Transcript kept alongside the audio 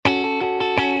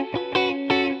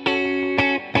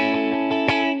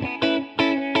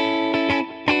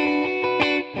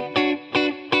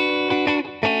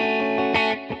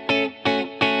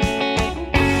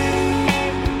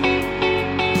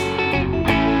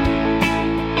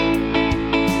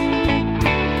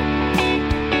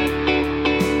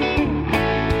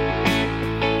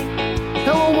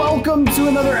to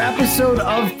another episode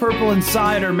of Purple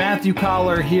Insider. Matthew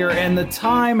Collar here, and the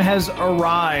time has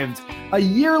arrived. A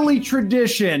yearly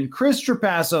tradition. Chris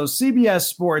Trapasso, CBS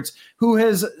Sports, who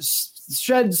has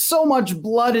shed so much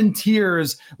blood and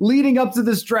tears leading up to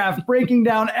this draft, breaking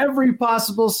down every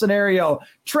possible scenario,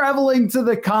 traveling to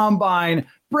the combine,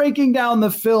 breaking down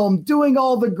the film, doing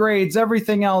all the grades,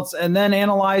 everything else, and then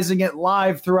analyzing it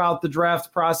live throughout the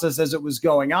draft process as it was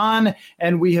going on.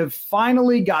 And we have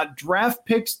finally got draft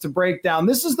picks to break down.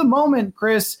 This is the moment,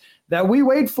 Chris, that we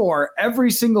wait for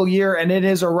every single year, and it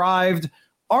has arrived.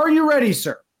 Are you ready,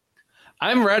 sir?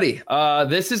 I'm ready.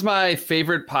 This is my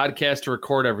favorite podcast to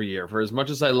record every year. For as much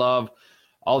as I love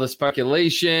all the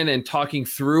speculation and talking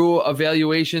through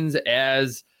evaluations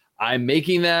as I'm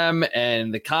making them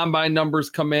and the combine numbers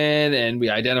come in and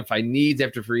we identify needs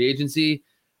after free agency,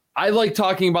 I like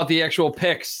talking about the actual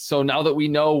picks. So now that we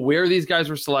know where these guys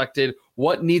were selected,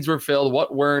 what needs were filled,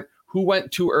 what weren't, who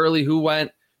went too early, who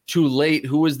went too late,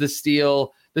 who was the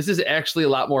steal, this is actually a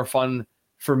lot more fun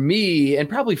for me and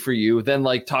probably for you than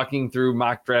like talking through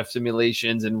mock draft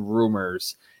simulations and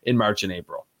rumors in March and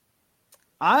April.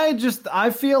 I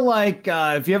feel like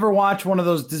if you ever watch one of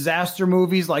those disaster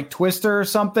movies like Twister or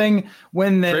something,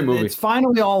 when it's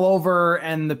finally all over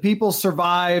and the people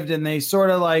survived and they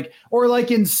sort of like, or like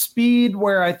in Speed,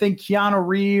 where I think Keanu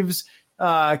Reeves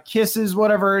kisses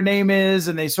whatever her name is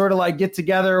and they sort of like get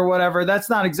together or whatever. That's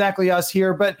not exactly us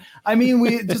here, but I mean,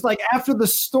 we just like after the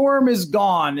storm is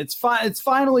gone, it's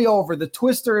finally over. The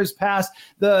Twister has passed.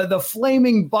 The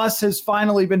flaming bus has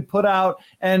finally been put out,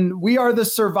 and we are the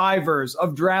survivors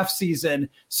of draft season.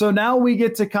 So now we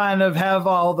get to kind of have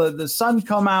all the sun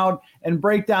come out and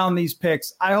break down these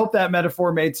picks. I hope that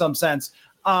metaphor made some sense.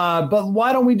 But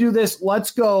why don't we do this? Let's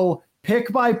go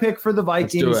pick by pick for the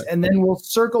Vikings, and then we'll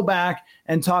circle back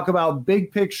and talk about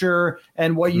big picture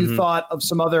and what you thought of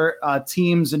some other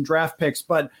teams and draft picks.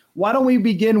 But why don't we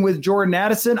begin with Jordan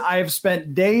Addison? I have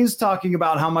spent days talking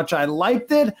about how much I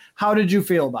liked it. How did you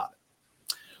feel about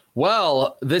it?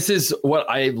 Well, this is what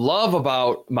I love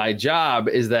about my job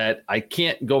is that I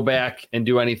can't go back and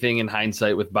do anything in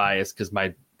hindsight with bias because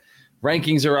my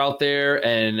rankings are out there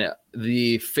and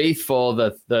the faithful,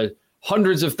 the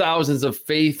hundreds of thousands of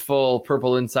faithful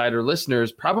Purple Insider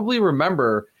listeners probably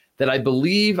remember that I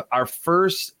believe our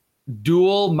first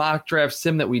dual mock draft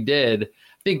sim that we did,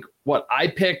 I think I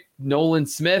picked Nolan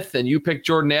Smith and you picked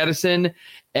Jordan Addison.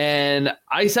 And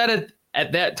I said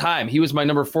at that time, he was my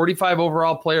number 45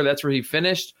 overall player. That's where he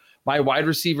finished, my wide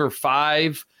receiver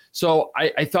 5. So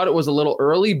I thought it was a little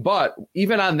early, but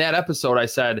even on that episode, I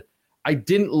said, I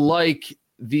didn't like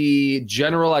the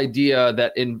general idea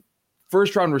that in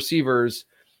first round receivers,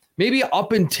 maybe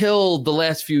up until the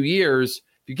last few years,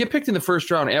 if you get picked in the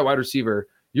first round at wide receiver,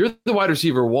 you're the wide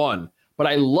receiver 1. But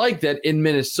I like that in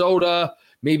Minnesota,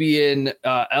 maybe in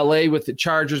LA with the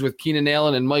Chargers, with Keenan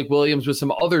Allen and Mike Williams, with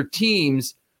some other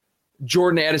teams,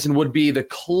 Jordan Addison would be the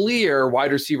clear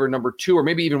wide receiver number 2, or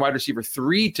maybe even wide receiver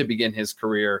 3 to begin his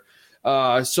career.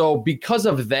 So because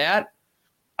of that,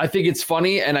 I think it's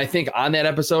funny. And I think on that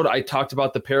episode, I talked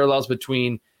about the parallels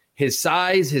between his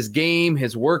size, his game,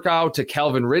 his workout to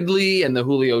Calvin Ridley and the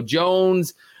Julio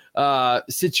Jones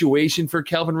situation for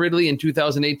Calvin Ridley in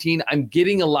 2018. I'm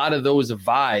getting a lot of those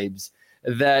vibes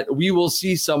that we will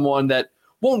see someone that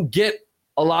won't get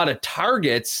a lot of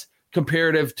targets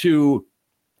comparative to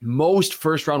most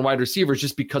first-round wide receivers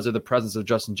just because of the presence of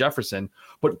Justin Jefferson,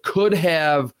 but could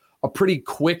have a pretty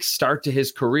quick start to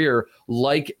his career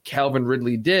like Calvin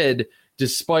Ridley did,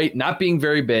 despite not being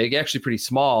very big, actually pretty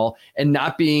small, and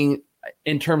not being,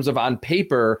 in terms of on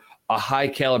paper, a high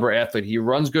caliber athlete. He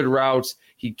runs good routes.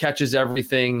 He catches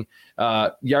everything.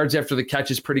 Yards after the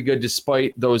catch is pretty good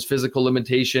despite those physical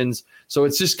limitations. So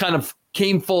it's just kind of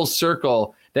came full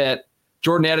circle that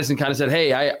Jordan Addison kind of said,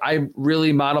 hey, I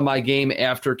really model my game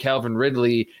after Calvin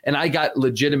Ridley, and I got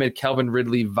legitimate Calvin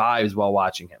Ridley vibes while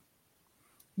watching him.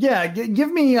 Yeah,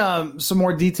 give me some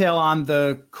more detail on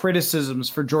the criticisms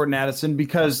for Jordan Addison,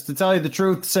 because to tell you the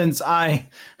truth, since I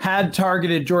had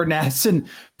targeted Jordan Addison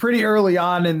pretty early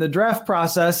on in the draft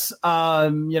process, I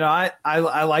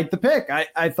like the pick.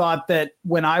 I thought that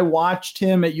when I watched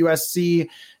him at USC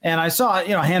and I saw,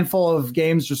 a handful of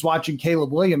games just watching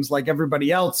Caleb Williams like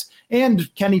everybody else and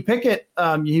Kenny Pickett,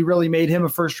 he really made him a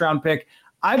first round pick.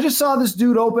 I just saw this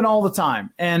dude open all the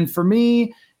time. And for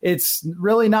me, it's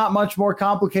really not much more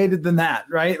complicated than that,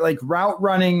 right? Like route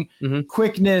running,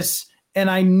 quickness. And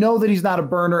I know that he's not a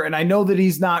burner, and I know that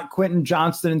he's not Quentin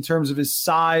Johnston in terms of his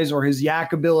size or his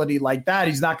yak ability like that.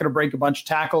 He's not going to break a bunch of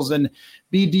tackles and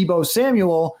be Deebo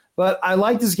Samuel, but I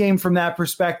liked his game from that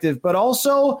perspective. But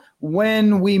also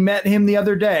when we met him the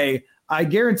other day, I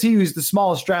guarantee you he's the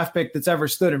smallest draft pick that's ever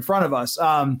stood in front of us.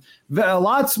 A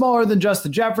lot smaller than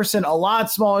Justin Jefferson, a lot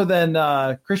smaller than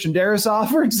Christian Darrisaw,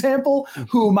 for example,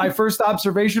 who my first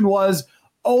observation was,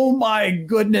 oh my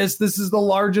goodness, this is the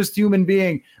largest human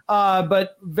being.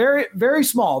 But very, very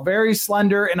small, very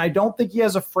slender. And I don't think he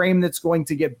has a frame that's going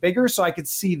to get bigger. So I could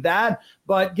see that.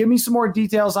 But give me some more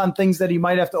details on things that he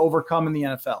might have to overcome in the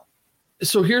NFL.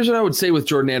 So here's what I would say with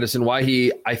Jordan Addison, why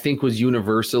he, I think, was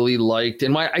universally liked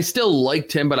and why I still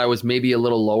liked him, but I was maybe a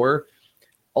little lower.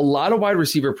 A lot of wide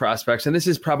receiver prospects, and this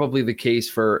is probably the case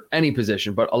for any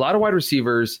position, but a lot of wide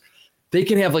receivers, they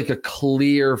can have like a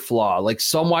clear flaw. Like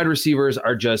some wide receivers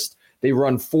are just, they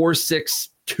run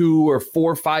 4.62 or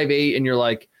 4.58, and you're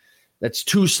like, that's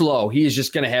too slow. He is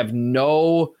just going to have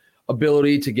no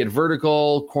ability to get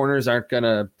vertical. Corners aren't going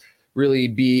to really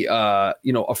be,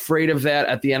 afraid of that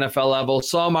at the NFL level.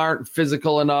 Some aren't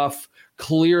physical enough,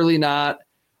 clearly not.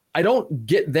 I don't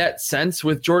get that sense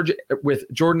with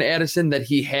Jordan Addison that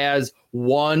he has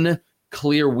one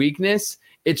clear weakness.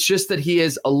 It's just that he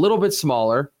is a little bit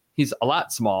smaller. He's a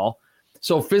lot small.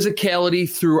 So physicality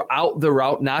throughout the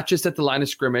route, not just at the line of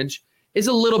scrimmage, is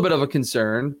a little bit of a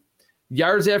concern.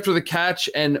 Yards after the catch,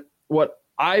 and what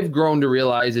I've grown to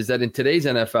realize is that in today's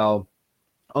NFL,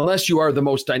 unless you are the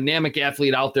most dynamic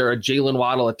athlete out there, a Jalen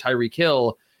Waddle, a Tyreek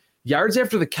Hill, yards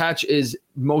after the catch is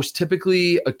most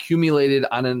typically accumulated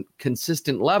on a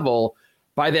consistent level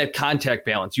by that contact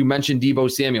balance. You mentioned Deebo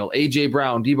Samuel, A.J.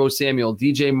 Brown, Deebo Samuel,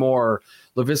 DJ Moore,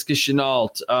 Laviska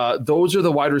Shenault. Those are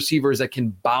the wide receivers that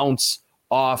can bounce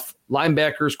off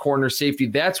linebackers, corner, safety.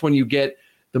 That's when you get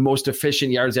the most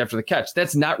efficient yards after the catch.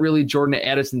 That's not really Jordan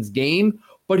Addison's game,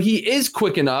 but he is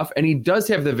quick enough and he does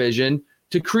have the vision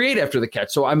to create after the catch.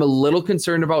 So I'm a little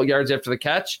concerned about yards after the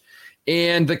catch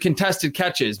and the contested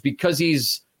catches because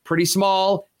he's pretty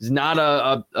small. He's not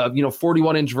a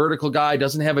 41-inch vertical guy,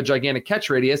 doesn't have a gigantic catch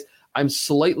radius. I'm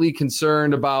slightly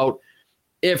concerned about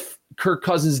if Kirk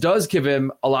Cousins does give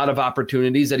him a lot of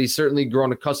opportunities that he's certainly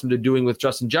grown accustomed to doing with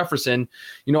Justin Jefferson,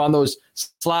 on those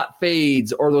slot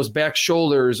fades or those back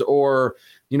shoulders or,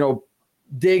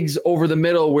 digs over the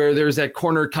middle where there's that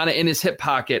corner kind of in his hip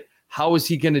pocket. How is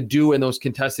he going to do in those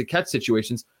contested catch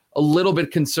situations? A little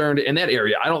bit concerned in that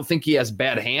area. I don't think he has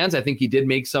bad hands. I think he did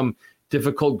make some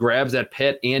difficult grabs at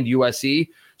Pitt and USC.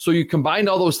 So you combine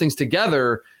all those things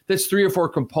together, that's 3 or 4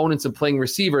 components of playing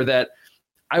receiver that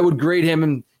I would grade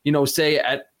him, say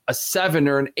at a 7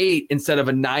 or an 8 instead of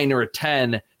a 9 or a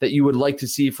 10 that you would like to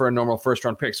see for a normal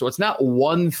first-round pick. So it's not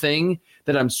one thing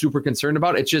that I'm super concerned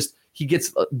about. It's just he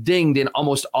gets dinged in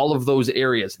almost all of those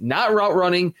areas. Not route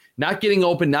running, not getting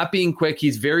open, not being quick.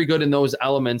 He's very good in those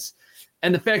elements.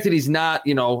 And the fact that he's not,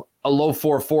 a low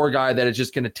 4.4 guy that is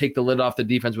just going to take the lid off the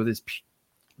defense with his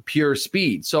pure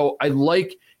speed. So I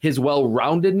like his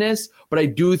well-roundedness, but I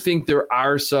do think there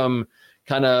are some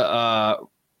kind of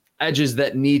edges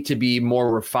that need to be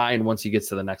more refined once he gets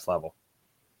to the next level.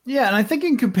 Yeah, and I think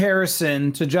in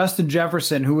comparison to Justin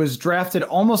Jefferson, who was drafted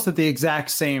almost at the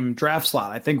exact same draft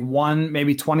slot, I think one,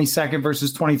 maybe 22nd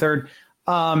versus 23rd,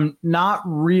 not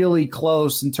really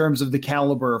close in terms of the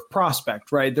caliber of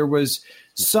prospect, right? There was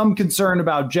some concern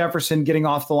about Jefferson getting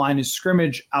off the line of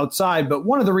scrimmage outside, but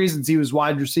one of the reasons he was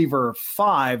wide receiver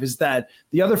 5 is that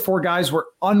the other 4 guys were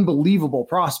unbelievable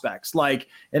prospects. Like,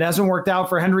 it hasn't worked out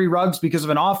for Henry Ruggs because of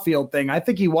an off-field thing. I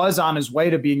think he was on his way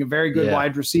to being a very good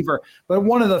wide receiver, but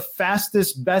one of the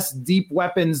fastest, best deep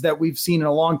weapons that we've seen in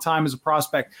a long time as a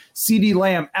prospect. CeeDee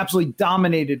Lamb absolutely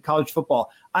dominated college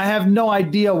football. I have no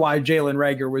idea why Jalen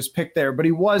Reagor was picked there, but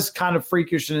he was kind of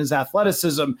freakish in his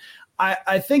athleticism.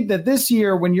 I think that this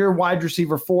year, when you're wide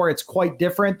receiver 4, it's quite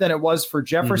different than it was for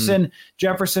Jefferson. Mm-hmm.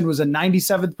 Jefferson was a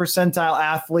 97th percentile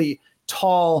athlete,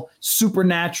 tall,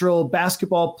 supernatural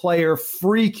basketball player,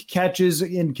 freak catches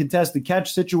in contested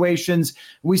catch situations.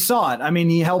 We saw it. I mean,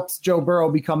 he helped Joe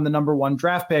Burrow become the number 1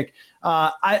 draft pick.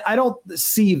 I don't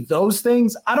see those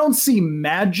things. I don't see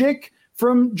magic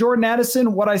from Jordan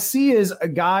Addison. What I see is a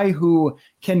guy who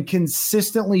can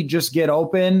consistently just get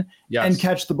open and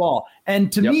catch the ball.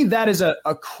 And to me, that is a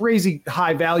crazy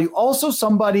high value. Also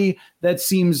somebody that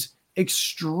seems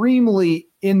extremely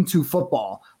into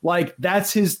football. Like,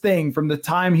 that's his thing from the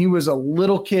time he was a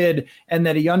little kid, and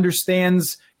that he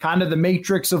understands kind of the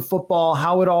matrix of football,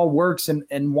 how it all works,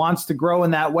 and wants to grow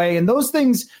in that way. And those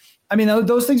things, I mean,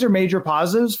 those things are major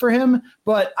positives for him,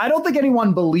 but I don't think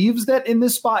anyone believes that in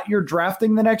this spot you're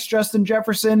drafting the next Justin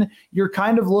Jefferson. You're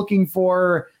kind of looking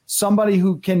for somebody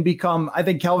who can become, I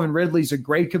think Calvin Ridley's a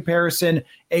great comparison,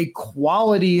 a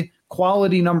quality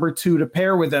quality number 2 to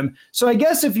pair with him. So I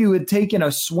guess if you had taken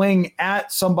a swing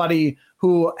at somebody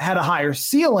who had a higher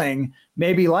ceiling,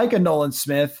 maybe like a Nolan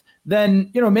Smith, then,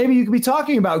 maybe you could be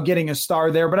talking about getting a star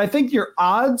there. But I think your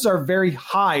odds are very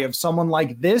high of someone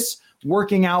like this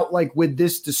working out like with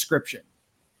this description.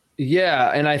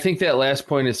 Yeah, and I think that last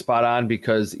point is spot on,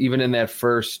 because even in that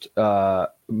first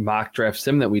mock draft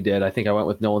sim that we did, I think I went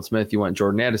with Nolan Smith, you went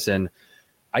Jordan Addison.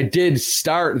 I did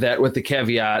start that with the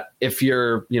caveat, if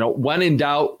you're, when in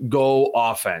doubt, go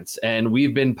offense. And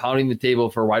we've been pounding the table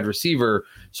for wide receiver.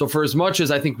 So for as much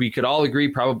as I think we could all agree,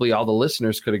 probably all the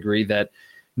listeners could agree, that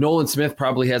Nolan Smith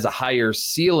probably has a higher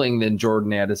ceiling than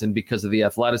Jordan Addison because of the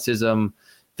athleticism,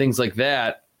 things like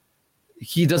that,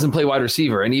 he doesn't play wide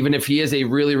receiver. And even if he is a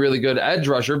really, really good edge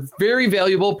rusher, very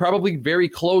valuable, probably very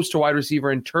close to wide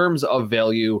receiver in terms of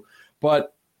value.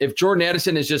 But if Jordan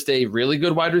Addison is just a really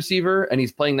good wide receiver and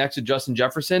he's playing next to Justin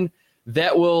Jefferson,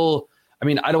 that will,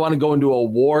 I don't want to go into a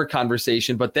war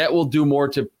conversation, but that will do more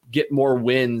to get more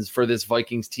wins for this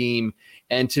Vikings team,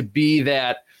 and to be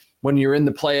that when you're in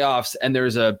the playoffs and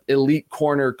there's a elite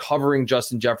corner covering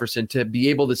Justin Jefferson, to be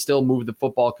able to still move the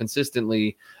football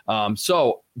consistently.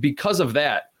 So because of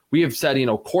that, we have said,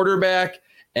 quarterback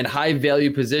and high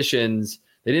value positions.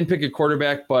 They didn't pick a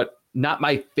quarterback, but not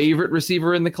my favorite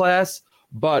receiver in the class.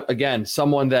 But again,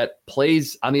 someone that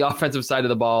plays on the offensive side of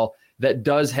the ball, that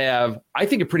does have, I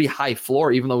think, a pretty high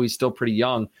floor, even though he's still pretty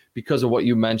young, because of what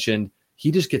you mentioned. He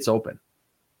just gets open.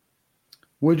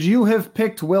 Would you have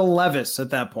picked Will Levis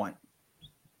at that point?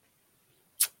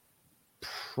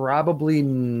 Probably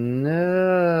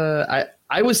no.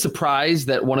 I was surprised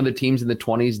that one of the teams in the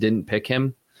 20s didn't pick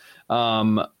him.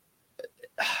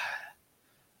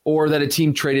 Or that a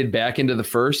team traded back into the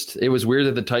first. It was weird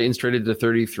that the Titans traded to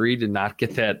 33 to not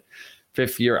get that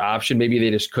 5th-year option. Maybe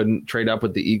they just couldn't trade up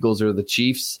with the Eagles or the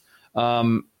Chiefs.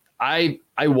 I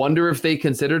wonder if they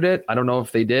considered it. I don't know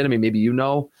if they did. Maybe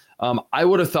I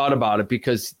would have thought about it,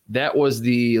 because that was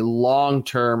the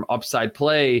long-term upside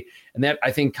play. And that,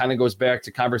 I think, kind of goes back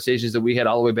to conversations that we had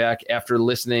all the way back after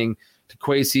listening to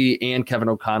Kwesi and Kevin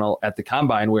O'Connell at the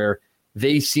Combine, where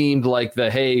they seemed like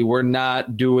hey, we're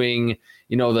not doing,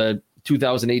 the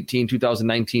 2018,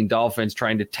 2019 Dolphins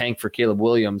trying to tank for Caleb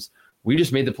Williams. We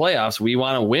just made the playoffs. We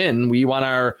want to win. We want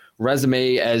our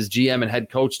resume as GM and head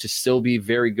coach to still be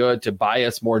very good, to buy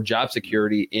us more job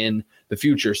security in the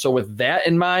future. So with that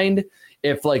in mind,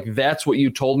 if that's what you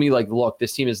told me, look,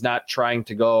 this team is not trying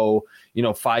to go,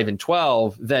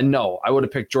 5-12, then no, I would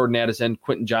have picked Jordan Addison,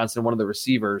 Quentin Johnson, one of the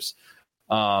receivers.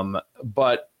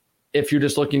 But if you're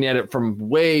just looking at it from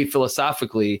way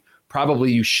philosophically,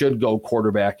 probably you should go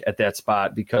quarterback at that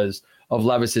spot because of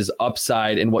Levis's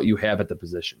upside and what you have at the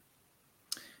position.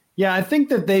 Yeah, I think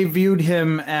that they viewed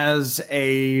him as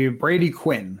a Brady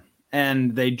Quinn,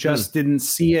 and they just didn't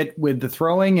see it with the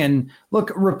throwing. And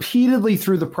look, repeatedly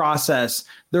through the process,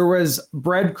 there was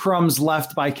breadcrumbs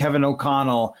left by Kevin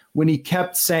O'Connell when he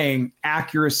kept saying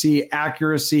accuracy,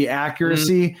 accuracy,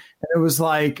 accuracy. And it was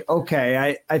like,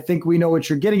 okay, I think we know what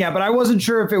you're getting at, but I wasn't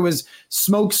sure if it was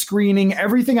smoke screening.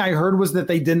 Everything I heard was that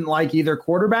they didn't like either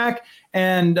quarterback.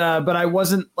 And, but I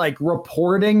wasn't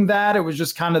reporting that. It was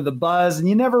just kind of the buzz, and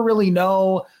you never really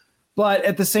know. But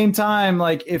at the same time,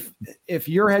 if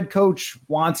your head coach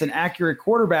wants an accurate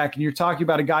quarterback, and you're talking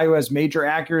about a guy who has major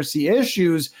accuracy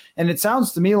issues, and it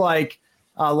sounds to me like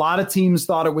a lot of teams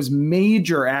thought it was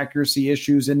major accuracy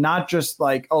issues and not just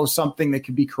something that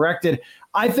could be corrected.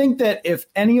 I think that if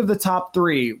any of the top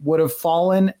 3 would have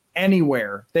fallen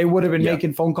anywhere, they would have been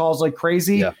making phone calls like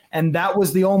crazy. Yeah. And that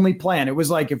was the only plan. It was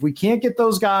if we can't get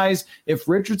those guys, if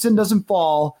Richardson doesn't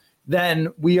fall,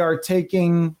 then we are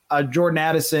taking Jordan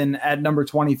Addison at number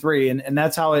 23. And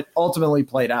that's how it ultimately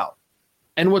played out.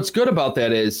 And what's good about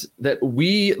that is that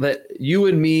you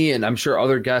and me, and I'm sure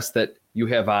other guests that you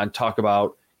have on, talk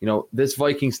about, this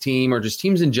Vikings team, or just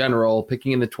teams in general,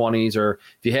 picking in the 20s, or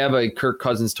if you have a Kirk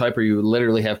Cousins type, or you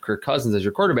literally have Kirk Cousins as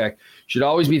your quarterback, should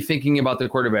always be thinking about the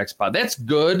quarterback spot. That's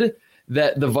good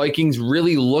that the Vikings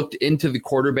really looked into the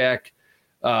quarterback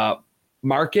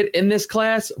market in this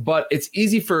class, but it's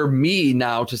easy for me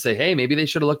now to say, hey, maybe they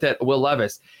should have looked at Will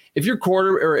Levis. If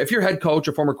your head coach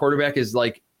or former quarterback is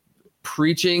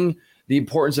preaching the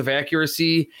importance of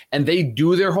accuracy, and they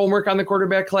do their homework on the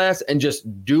quarterback class and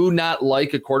just do not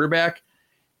like a quarterback,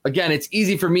 again, it's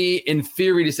easy for me in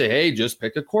theory to say, hey, just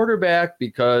pick a quarterback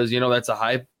because, that's a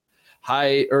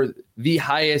high or the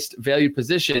highest valued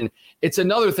position. It's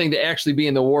another thing to actually be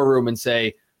in the war room and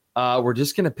say, we're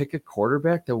just going to pick a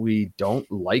quarterback that we don't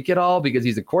like at all because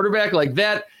he's a quarterback.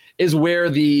 That is where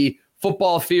the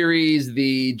football theories,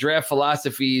 the draft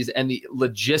philosophies, and the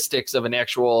logistics of an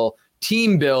actual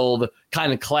team build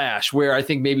kind of clash where I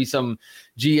think maybe some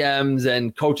GMs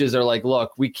and coaches are like,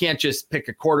 look, we can't just pick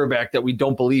a quarterback that we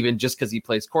don't believe in just because he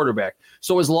plays quarterback.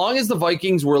 So as long as the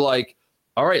Vikings were like,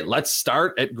 all right, let's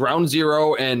start at ground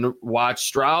zero and watch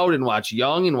Stroud and watch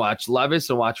Young and watch Levis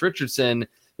and watch Richardson,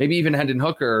 maybe even Hendon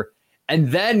Hooker,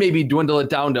 and then maybe dwindle it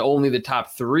down to only the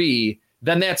top 3,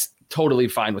 then that's totally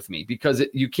fine with me, because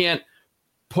you can't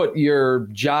put your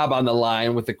job on the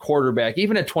line with the quarterback,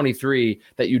 even at 23,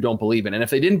 that you don't believe in. And if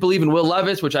they didn't believe in Will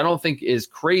Levis, which I don't think is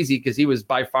crazy because he was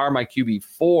by far my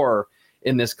QB4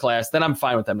 in this class, then I'm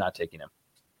fine with them not taking him.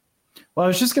 Well, I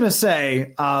was just going to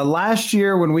say, last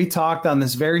year when we talked on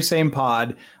this very same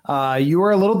pod, you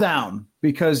were a little down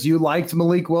because you liked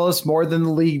Malik Willis more than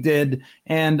the league did.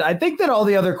 And I think that all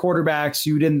the other quarterbacks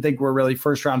you didn't think were really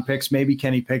first-round picks, maybe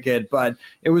Kenny Pickett, but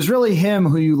it was really him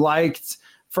who you liked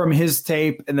from his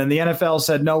tape. And then the NFL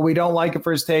said, no, we don't like it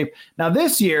for his tape. Now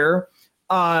this year,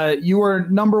 you were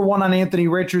number 1 on Anthony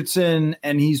Richardson,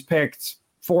 and he's picked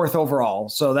 4th overall.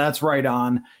 So that's right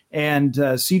on. And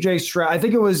CJ Stroud, I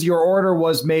think it was your order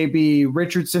was maybe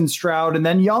Richardson, Stroud, and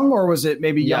then Young, or was it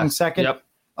maybe Young second? Yep.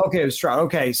 Okay, it was Stroud.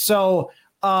 Okay. So,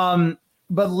 but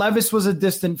Levis was a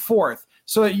distant 4th.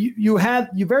 So you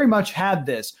very much had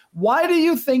this. Why do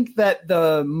you think that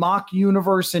the mock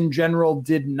universe in general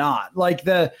did not? Like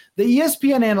the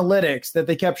ESPN analytics that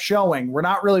they kept showing were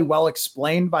not really well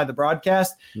explained by the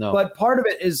broadcast. No. But part of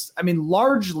it is,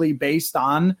 largely based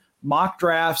on mock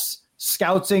drafts,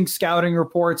 scouting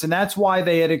reports. And that's why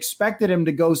they had expected him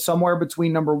to go somewhere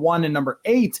between number 1 and number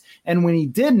 8. And when he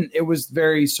didn't, it was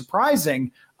very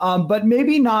surprising. But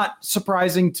maybe not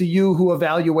surprising to you who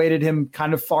evaluated him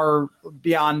kind of far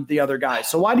beyond the other guys.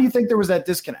 So why do you think there was that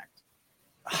disconnect?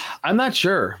 I'm not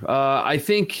sure. I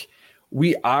think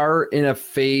we are in a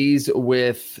phase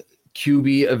with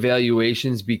QB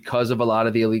evaluations because of a lot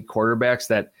of the elite quarterbacks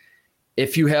that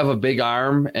if you have a big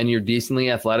arm and you're decently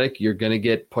athletic, you're going to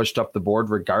get pushed up the board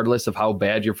regardless of how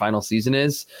bad your final season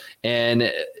is.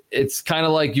 And it's kind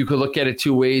of like you could look at it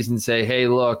 2 ways and say, hey,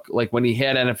 look, like when he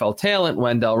had NFL talent,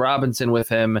 Wendell Robinson with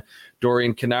him,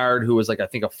 Dorian Kennard, who was like, I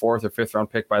think a 4th or 5th round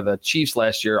pick by the Chiefs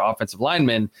last year, offensive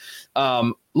lineman.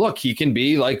 Look, he can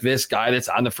be like this guy that's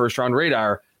on the first round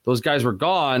radar. Those guys were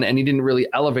gone and he didn't really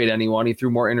elevate anyone. He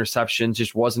threw more interceptions,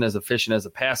 just wasn't as efficient as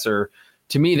a passer.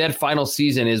 To me, that final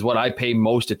season is what I pay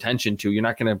most attention to. You're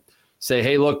not going to say,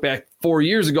 hey, look, back 4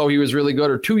 years ago, he was really good,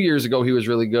 or 2 years ago, he was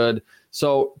really good.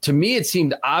 So to me, it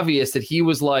seemed obvious that he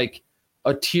was like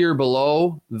a tier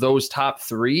below those top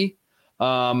 3.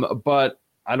 But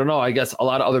I don't know. I guess a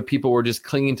lot of other people were just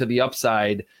clinging to the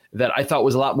upside that I thought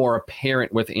was a lot more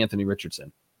apparent with Anthony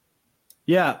Richardson.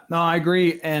 Yeah, no, I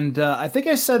agree. And I think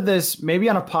I said this maybe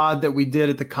on a pod that we did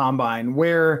at the Combine,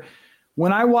 where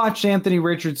when I watched Anthony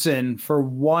Richardson for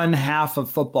one half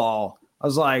of football, I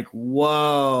was like,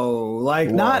 whoa,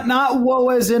 not whoa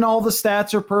as in all the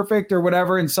stats are perfect or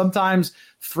whatever. And sometimes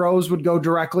throws would go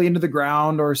directly into the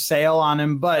ground or sail on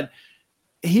him. But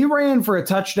he ran for a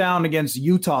touchdown against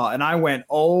Utah. And I went,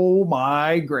 oh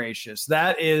my gracious,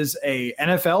 that is a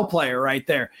NFL player right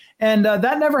there. And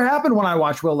that never happened when I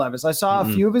watched Will Levis. I saw a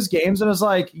few of his games and I was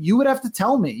like, you would have to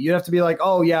tell me. You'd have to be like,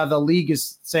 oh yeah, the league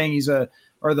is saying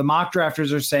or the mock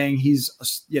drafters are saying he's,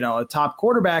 a top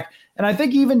quarterback. And I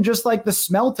think even just like the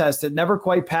smell test, it never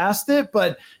quite passed it.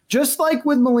 But just like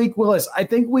with Malik Willis, I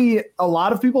think a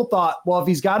lot of people thought, well, if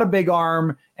he's got a big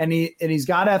arm and he's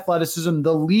got athleticism,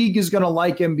 the league is going to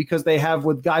like him because they have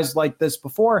with guys like this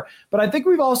before. But I think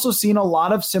we've also seen a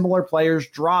lot of similar players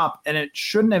drop, and it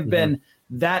shouldn't have been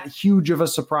that huge of a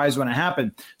surprise when it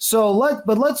happened. So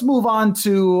let's move on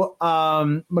to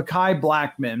Mekhi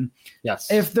Blackmon. Yes.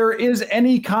 If there is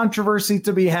any controversy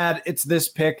to be had, it's this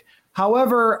pick.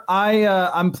 However,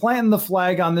 I'm planting the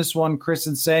flag on this one, Chris,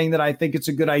 and saying that I think it's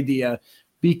a good idea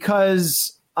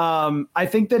because I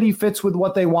think that he fits with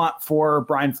what they want for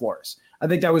Brian Flores. I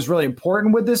think that was really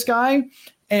important with this guy,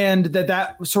 and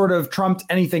that sort of trumped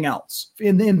anything else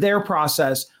in their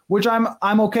process, which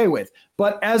I'm okay with.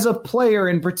 But as a player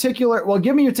in particular, well,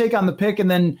 give me your take on the pick, and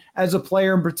then as a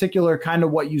player in particular, kind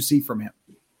of what you see from him.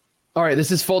 All right,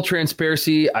 this is full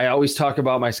transparency. I always talk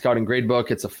about my scouting grade book.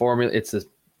 It's a formula. It's a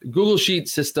Google Sheet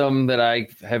system that I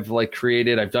have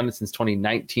created. I've done it since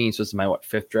 2019, so this is my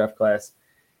 5th draft class.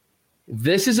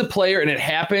 This is a player, and it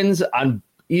happens on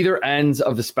either ends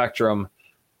of the spectrum.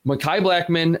 Mekhi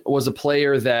Blackmon was a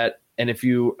player that, and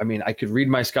I could read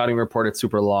my scouting report. It's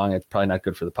super long. It's probably not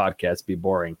good for the podcast. It'd be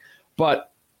boring.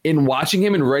 But in watching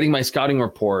him and writing my scouting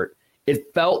report,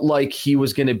 it felt like he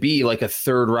was going to be like a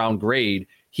 3rd round grade.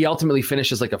 He ultimately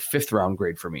finished as like a 5th round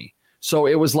grade for me. So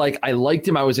it was like, I liked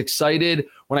him. I was excited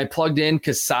when I plugged in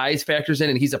because size factors in,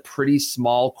 and he's a pretty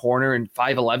small corner and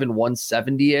 5'11",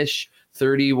 170-ish,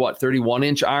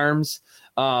 31-inch arms,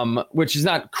 which is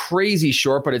not crazy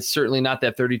short, but it's certainly not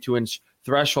that 32-inch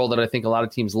threshold that I think a lot of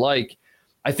teams like.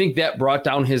 I think that brought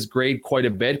down his grade quite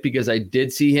a bit because I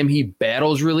did see him. He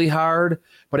battles really hard,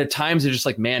 but at times they're just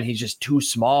like, man, he's just too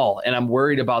small. And I'm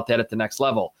worried about that at the next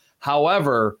level.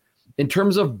 However, in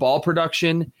terms of ball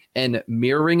production and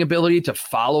mirroring ability to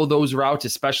follow those routes,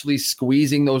 especially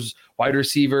squeezing those wide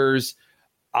receivers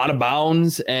out of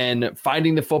bounds and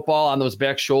finding the football on those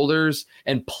back shoulders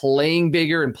and playing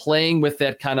bigger and playing with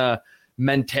that kind of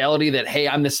mentality that, hey,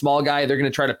 I'm the small guy. They're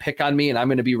going to try to pick on me and I'm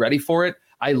going to be ready for it.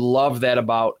 I love that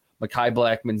about Mekhi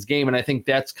Blackmon's game. And I think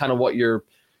that's kind of what you're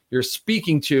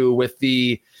speaking to with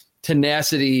the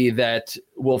tenacity that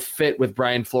will fit with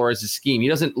Brian Flores' scheme. He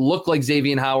doesn't look like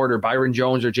Xavier Howard or Byron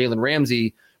Jones or Jalen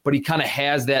Ramsey, but he kind of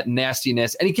has that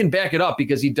nastiness and he can back it up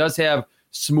because he does have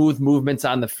smooth movements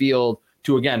on the field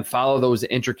to, again, follow those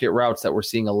intricate routes that we're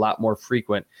seeing a lot more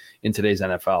frequent in today's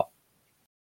NFL.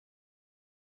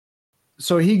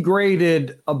 So he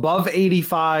graded above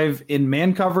 85 in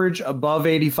man coverage, above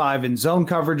 85 in zone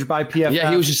coverage by PFF. Yeah,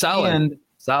 he was just solid. And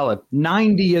solid.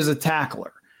 90 as a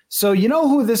tackler. So you know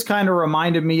who this kind of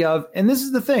reminded me of? And this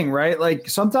is the thing, right? Like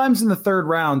sometimes in the third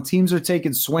round, teams are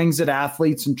taking swings at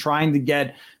athletes and trying to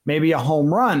get maybe a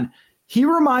home run. He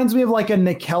reminds me of like a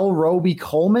Nickel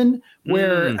Roby-Coleman,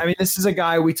 where, I mean, this is a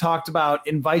guy we talked about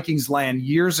in Vikings land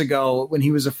years ago when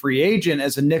he was a free agent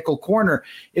as a nickel corner.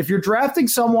 If you're drafting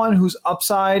someone whose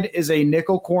upside is a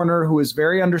nickel corner who is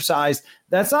very undersized,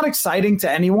 that's not exciting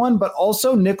to anyone, but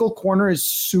also nickel corner is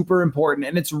super important.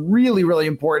 And it's really, really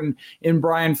important in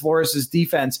Brian Flores'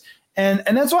 defense. And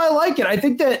that's why I like it. I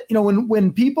think that, you know,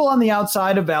 when people on the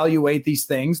outside evaluate these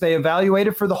things, they evaluate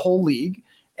it for the whole league.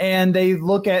 And they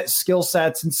look at skill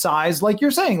sets and size, like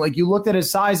you're saying, like you looked at his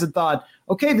size and thought,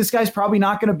 okay, this guy's probably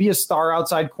not going to be a star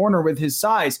outside corner with his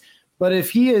size. But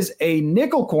if he is a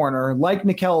nickel corner, like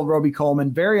Nickel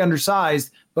Roby-Coleman, very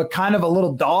undersized, but kind of a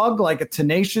little dog, like a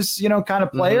tenacious, kind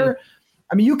of player,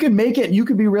 I mean, you could make it and you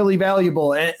could be really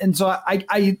valuable. And so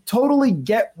I totally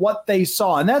get what they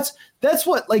saw. And that's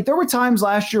what, like, there were times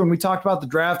last year when we talked about the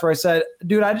draft where I said,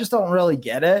 dude, I just don't really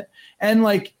get it. And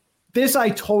like this, I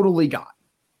totally got.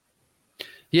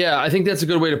 Yeah, I think that's a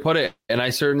good way to put it. And I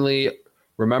certainly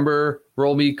remember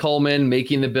Roby-Coleman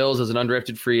making the Bills as an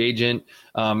undrafted free agent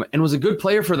and was a good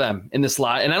player for them in the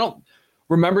slot. And I don't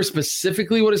remember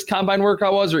specifically what his combine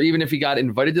workout was or even if he got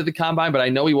invited to the combine, but I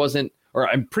know he wasn't, or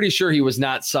I'm pretty sure he was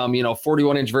not some,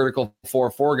 41-inch vertical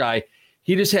 4.4 guy.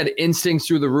 He just had instincts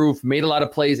through the roof, made a lot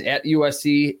of plays at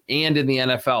USC and in the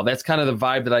NFL. That's kind of the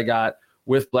vibe that I got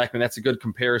with Blackmon. That's a good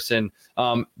comparison.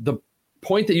 The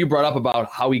point that you brought up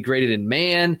about how he graded in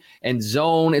man and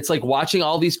zone, it's like watching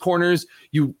all these corners,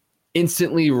 you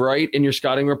instantly write in your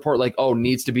scouting report like, oh,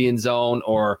 needs to be in zone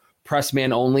or press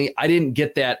man only. I didn't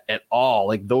get that at all.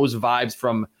 Like those vibes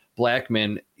from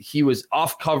Blackmon. He was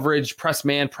off coverage, press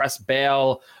man, press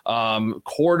bail,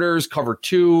 quarters, cover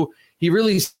two. He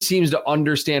really seems to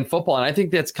understand football. And I think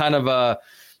that's kind of a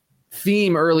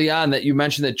theme early on that you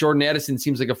mentioned that Jordan Addison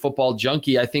seems like a football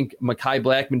junkie. I think Mekhi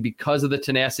Blackmon, because of the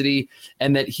tenacity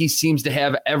and that he seems to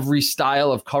have every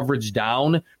style of coverage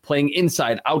down, playing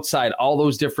inside, outside, all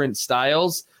those different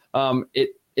styles.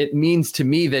 It means to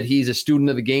me that he's a student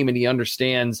of the game and he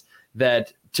understands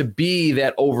that to be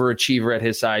that overachiever at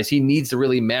his size, he needs to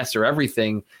really master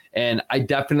everything. And I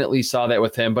definitely saw that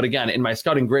with him. But again, in my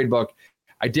scouting grade book,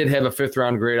 I did have a 5th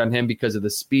round grade on him because of the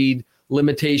speed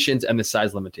limitations and the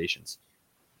size limitations.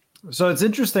 So it's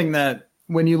interesting that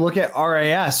when you look at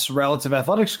RAS, relative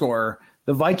athletic score,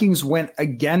 the Vikings went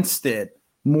against it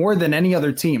more than any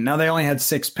other team. Now they only had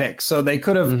 6 picks, so they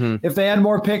could have, if they had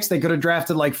more picks, they could have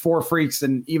drafted like 4 freaks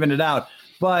and evened it out.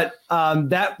 But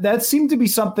that seemed to be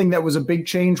something that was a big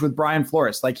change with Brian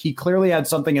Flores. Like he clearly had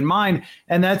something in mind,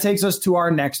 and that takes us to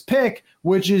our next pick,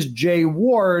 which is Jay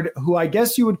Ward, who I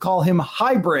guess you would call him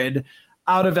hybrid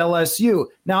out of LSU.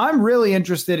 Now, I'm really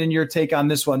interested in your take on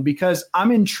this one because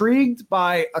I'm intrigued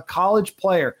by a college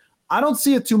player. I don't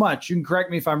see it too much. You can correct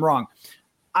me if I'm wrong.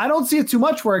 I don't see it too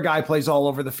much where a guy plays all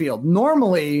over the field.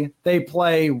 Normally, they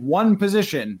play one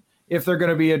position if they're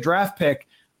going to be a draft pick.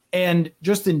 And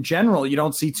just in general, you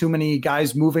don't see too many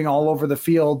guys moving all over the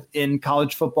field in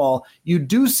college football. You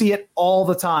do see it all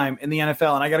the time in the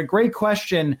NFL. And I got a great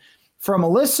question from a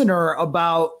listener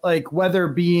about like whether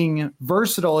being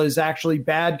versatile is actually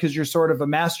bad because you're sort of a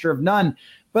master of none.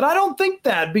 But I don't think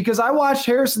that, because I watched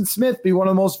Harrison Smith be one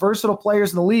of the most versatile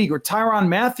players in the league, or Tyrann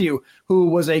Mathieu, who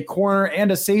was a corner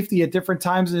and a safety at different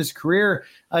times in his career.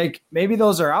 Like, maybe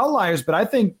those are outliers, but I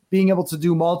think being able to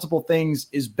do multiple things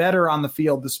is better on the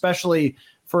field, especially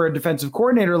for a defensive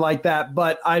coordinator like that.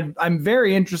 But I'm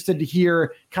very interested to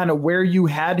hear kind of where you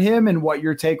had him and what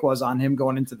your take was on him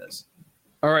going into this.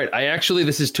 All right.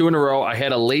 This is 2 in a row. I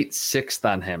had a late 6th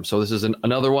on him. So this is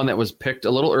another one that was picked a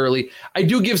little early. I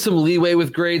do give some leeway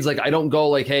with grades. Like, I don't go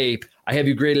like, hey, I have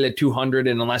you graded at 200,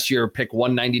 and unless you're pick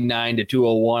 199 to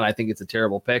 201, I think it's a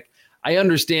terrible pick. I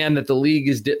understand that the league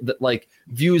is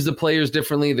views the players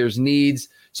differently. There's needs.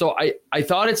 So I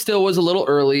thought it still was a little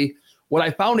early. What I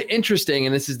found interesting,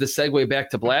 and this is the segue back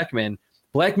to Blackman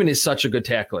is such a good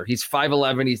tackler. He's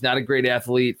 5'11". He's not a great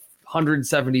athlete,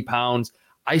 170 pounds.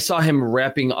 I saw him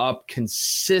wrapping up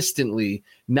consistently,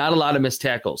 not a lot of missed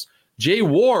tackles. Jay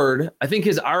Ward, I think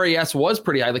his RAS was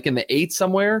pretty high, like in the 8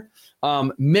 somewhere,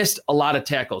 missed a lot of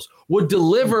tackles, would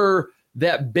deliver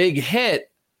that big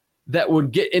hit that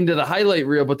would get into the highlight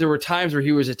reel, but there were times where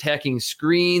he was attacking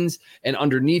screens and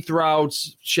underneath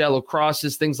routes, shallow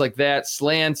crosses, things like that,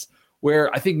 slants,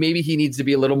 where I think maybe he needs to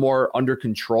be a little more under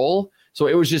control. So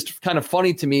it was just kind of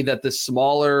funny to me that the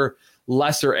smaller,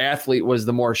 lesser athlete was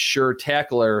the more sure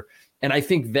tackler. And I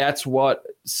think that's what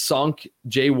sunk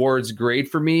Jay Ward's grade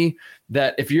for me,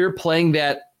 that if you're playing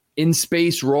that in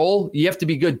space role, you have to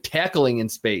be good tackling in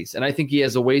space. And I think he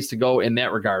has a ways to go in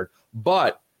that regard.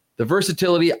 But the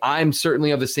versatility, I'm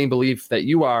certainly of the same belief that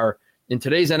you are. In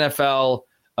today's NFL,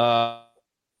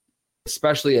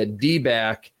 especially a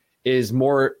D-back, is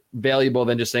more valuable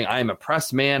than just saying, I am a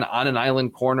press man on an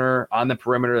island corner on the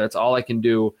perimeter. That's all I can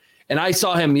do. And I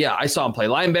saw him play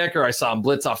linebacker. I saw him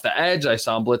blitz off the edge. I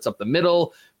saw him blitz up the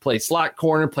middle, play slot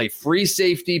corner, play free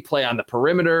safety, play on the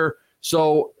perimeter.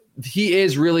 So he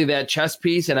is really that chess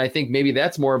piece. And I think maybe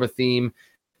that's more of a theme,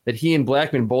 that he and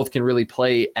Blackman both can really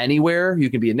play anywhere. You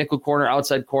can be a nickel corner,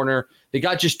 outside corner. They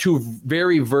got just 2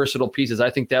 very versatile pieces. I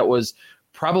think that was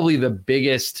probably the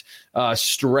biggest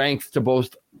strength to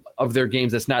both of their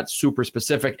games that's not super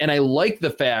specific. And I like the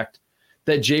fact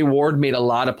that Jay Ward made a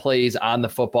lot of plays on the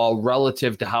football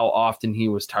relative to how often he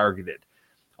was targeted.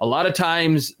 A lot of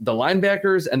times the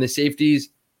linebackers and the safeties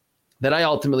that I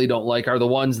ultimately don't like are the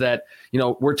ones that,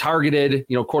 were targeted,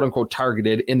 quote unquote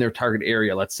targeted in their target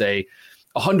area, let's say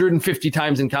 150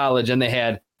 times in college, and they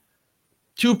had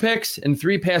 2 picks and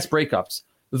 3 pass breakups.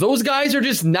 Those guys are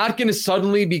just not going to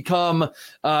suddenly become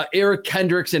Eric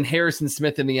Kendricks and Harrison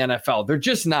Smith in the NFL. They're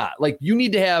just not. Like, you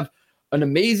need to have an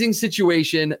amazing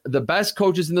situation, the best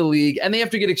coaches in the league, and they have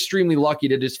to get extremely lucky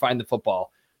to just find the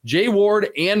football. Jay Ward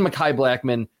and Mekhi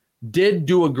Blackman did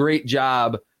do a great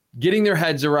job getting their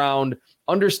heads around,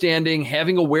 understanding,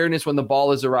 having awareness when the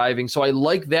ball is arriving. So I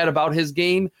like that about his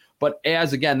game. But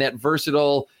as, again, that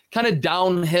versatile kind of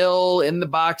downhill in the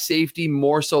box safety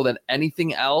more so than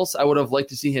anything else, I would have liked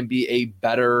to see him be a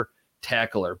better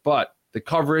tackler. But the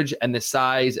coverage and the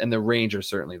size and the range are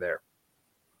certainly there.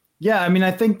 Yeah, I mean,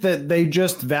 I think that they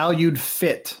just valued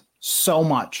fit so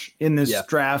much in this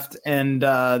draft, and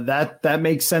that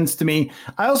makes sense to me.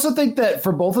 I also think that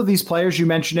for both of these players, you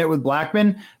mentioned it with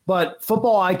Blackman, but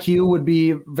football IQ would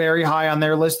be very high on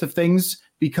their list of things,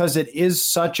 because it is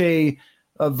such a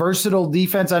versatile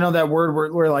defense. I know that word,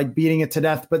 we're like beating it to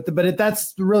death, but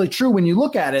that's really true when you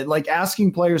look at it, like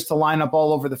asking players to line up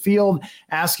all over the field,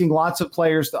 asking lots of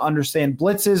players to understand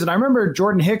blitzes. And I remember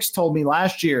Jordan Hicks told me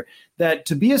last year that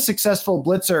to be a successful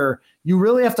blitzer, you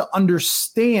really have to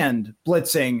understand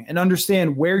blitzing and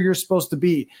understand where you're supposed to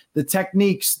be, the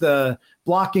techniques, the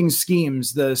blocking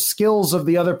schemes, the skills of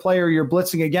the other player you're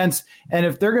blitzing against. And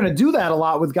if they're going to do that a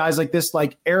lot with guys like this,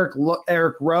 like Eric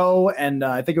Rowe, and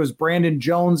I think it was Brandon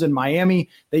Jones in Miami,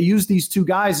 they used these 2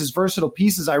 guys as versatile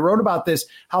pieces. I wrote about this,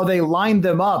 how they lined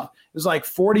them up. It was like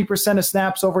 40% of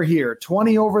snaps over here,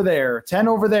 20 over there, 10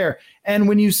 over there. And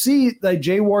when you see like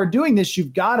Jay Ward doing this,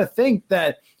 you've got to think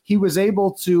that he was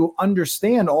able to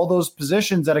understand all those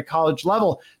positions at a college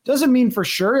level. Doesn't mean for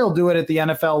sure he'll do it at the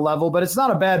NFL level, but it's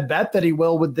not a bad bet that he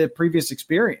will with the previous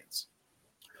experience.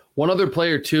 One other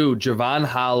player too, Javon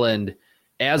Holland,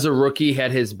 as a rookie,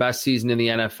 had his best season in the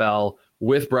NFL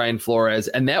with Brian Flores.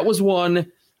 And that was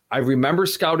one I remember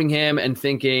scouting him and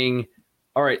thinking,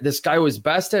 all right, this guy was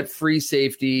best at free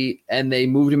safety, and they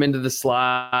moved him into the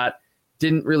slot.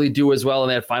 Didn't really do as well in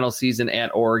that final season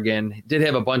at Oregon. Did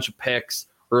have a bunch of picks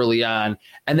early on.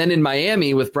 And then in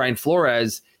Miami with Brian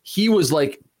Flores, he was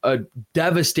like a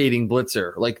devastating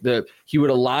blitzer. He would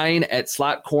align at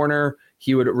slot corner.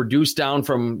 He would reduce down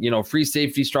from, free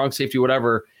safety, strong safety,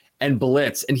 whatever, and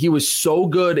blitz. And he was so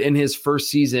good in his first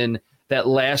season that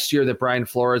last year that Brian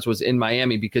Flores was in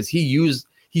Miami, because he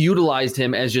utilized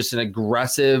him as just an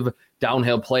aggressive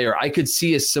downhill player. I could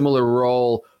see a similar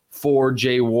role for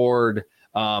Jay Ward,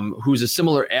 who's a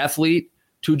similar athlete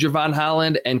to Javon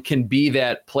Holland and can be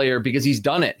that player because he's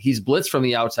done it. He's blitzed from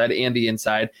the outside and the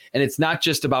inside. And it's not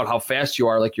just about how fast you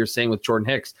are, like you're saying with Jordan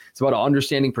Hicks. It's about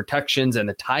understanding protections and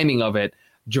the timing of it.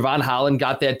 Javon Holland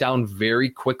got that down very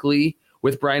quickly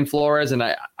with Brian Flores. And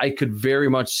I could very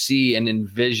much see and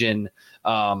envision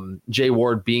Jay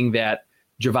Ward being that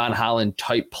Javon Holland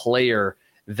type player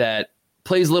that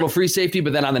plays a little free safety,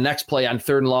 but then on the next play on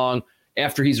 3rd and long,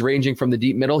 after he's ranging from the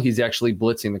deep middle, he's actually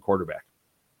blitzing the quarterback.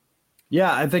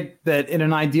 Yeah, I think that in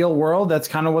an ideal world, that's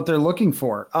kind of what they're looking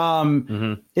for.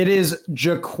 It is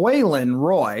Jaquelin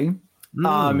Roy.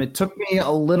 It took me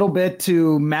a little bit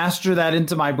to master that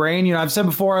into my brain. You know, I've said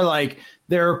before, like,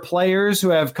 there are players who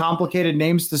have complicated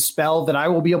names to spell that I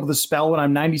will be able to spell when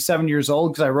I'm 97 years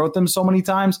old because I wrote them so many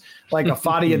times. Like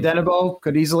Afadi Adenabo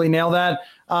could easily nail that.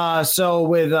 So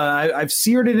with I've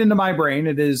seared it into my brain.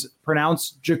 It is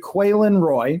pronounced Jaquelin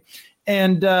Roy.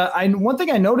 And one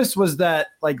thing I noticed was that,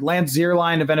 like, Lance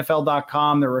Zierlein of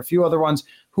NFL.com, there were a few other ones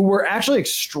who were actually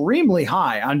extremely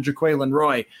high on Jaquelin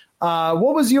Roy.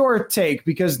 What was your take?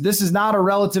 Because this is not a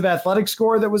relative athletic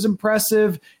score that was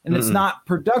impressive, and it's not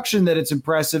production that it's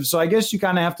impressive. So I guess you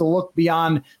kind of have to look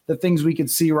beyond the things we could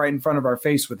see right in front of our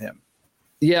face with him.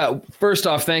 Yeah, first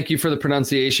off, thank you for the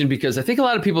pronunciation, because I think a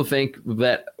lot of people think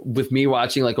that with me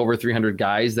watching like over 300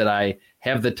 guys that I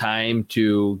have the time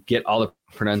to get all the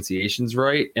pronunciations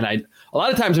right. And a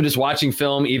lot of times I'm just watching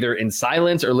film either in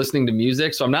silence or listening to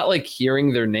music. So I'm not like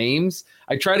hearing their names.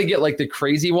 I try to get like the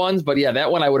crazy ones, but yeah,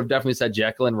 that one I would have definitely said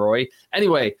Jaquelin Roy.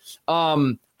 Anyway,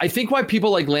 I think why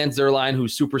people like Lance Zierlein,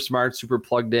 who's super smart, super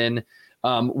plugged in,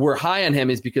 were high on him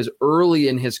is because early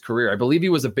in his career, I believe he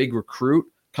was a big recruit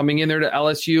coming in there to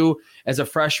LSU as a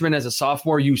freshman, as a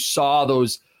sophomore. You saw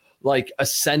those like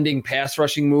ascending pass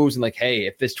rushing moves and like, hey,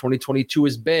 if this 2022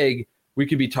 is big, we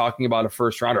could be talking about a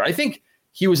first rounder. I think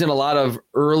he was in a lot of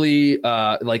early,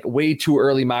 like way too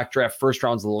early mock draft first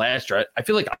rounds last year. I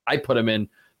feel like I put him in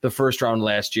the first round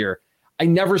last year. I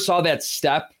never saw that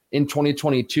step in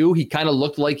 2022. He kind of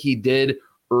looked like he did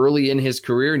early in his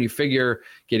career, and you figure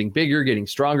getting bigger, getting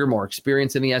stronger, more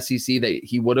experience in the SEC, that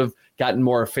he would have gotten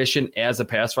more efficient as a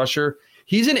pass rusher.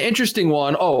 He's an interesting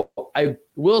one. Oh, I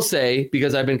will say,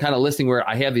 because I've been kind of listening where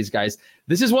I have these guys,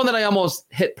 this is one that I almost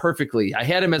hit perfectly. I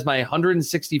had him as my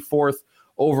 164th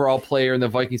overall player, and the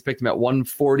Vikings picked him at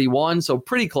 141, so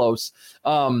pretty close.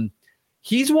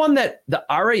 He's one that the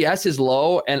RAS is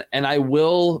low, and I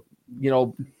will,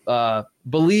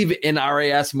 believe in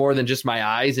RAS more than just my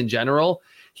eyes in general.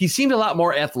 He seemed a lot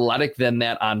more athletic than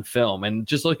that on film. And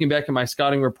just looking back at my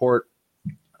scouting report,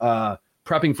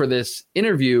 prepping for this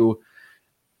interview,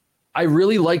 I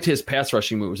really liked his pass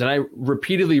rushing moves. And I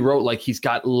repeatedly wrote, like, he's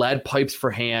got lead pipes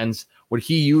for hands. What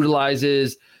he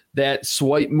utilizes, that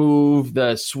swipe move,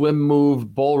 the swim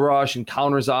move, bull rush, and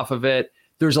counters off of it,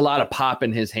 there's a lot of pop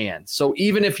in his hands. So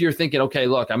even if you're thinking, okay,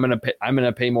 look, I'm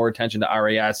gonna pay more attention to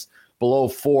RAS below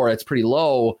 4, it's pretty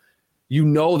low, you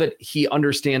know that he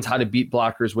understands how to beat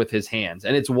blockers with his hands.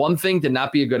 And it's one thing to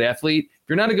not be a good athlete. If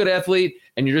you're not a good athlete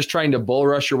and you're just trying to bull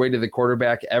rush your way to the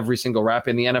quarterback every single rep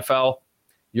in the NFL,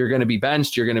 you're going to be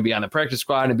benched. You're going to be on the practice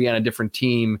squad and be on a different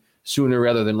team sooner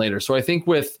rather than later. So I think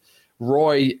with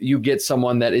Roy, you get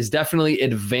someone that is definitely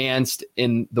advanced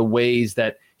in the ways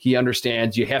that he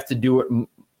understands. You have to do it,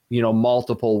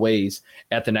 multiple ways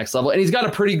at the next level. And he's got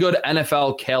a pretty good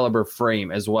NFL caliber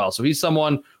frame as well. So he's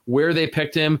someone where they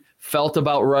picked him felt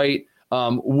about right.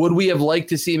 Would we have liked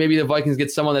to see maybe the Vikings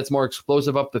get someone that's more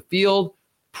explosive up the field?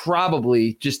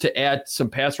 Probably, just to add some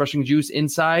pass rushing juice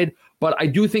inside. But I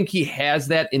do think he has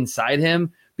that inside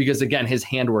him because, again, his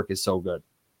handwork is so good.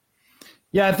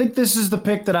 Yeah, I think this is the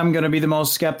pick that I'm going to be the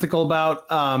most skeptical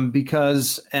about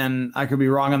because, and I could be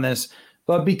wrong on this,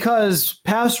 but because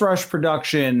pass rush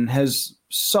production has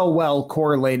so well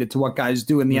correlated to what guys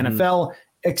do in the NFL,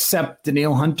 except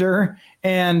Daniil Hunter.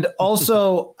 And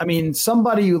also, I mean,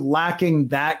 somebody lacking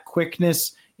that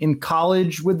quickness in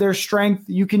college with their strength,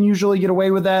 you can usually get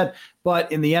away with that.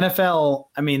 But in the NFL,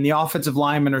 I mean, the offensive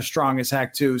linemen are strong as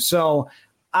heck too. So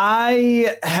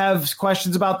I have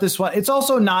questions about this one. It's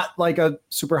also not like a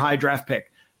super high draft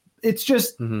pick. It's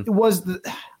just, was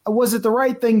it the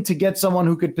right thing to get someone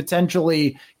who could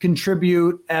potentially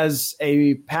contribute as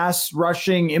a pass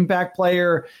rushing impact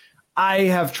player? I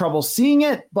have trouble seeing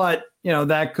it, but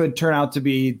that could turn out to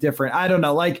be different. I don't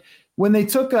know. Like, when they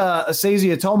took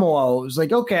Asezi Atomo, it was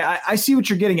like, okay, I see what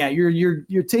you're getting at.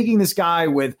 You're taking this guy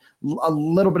with a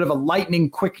little bit of a lightning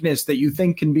quickness that you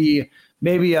think can be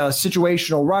maybe a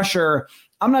situational rusher.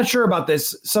 I'm not sure about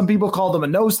this. Some people called him a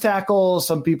nose tackle.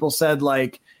 Some people said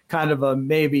like kind of a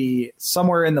maybe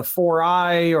somewhere in the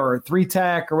 4-eye or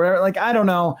 3-tech or whatever. Like, I don't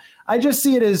know. I just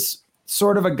see it as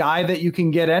sort of a guy that you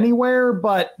can get anywhere,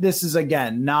 but this is,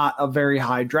 again, not a very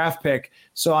high draft pick,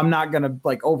 so I'm not going to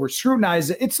like over scrutinize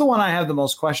it. It's the one I have the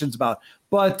most questions about.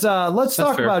 But let's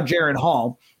talk about Jaren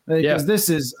Hall, because this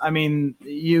is, I mean,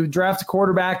 you draft a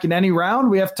quarterback in any round,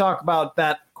 we have to talk about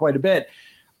that quite a bit.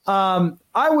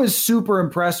 I was super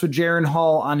impressed with Jaren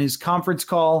Hall on his conference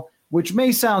call, which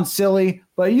may sound silly,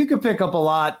 but you can pick up a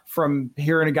lot from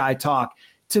hearing a guy talk.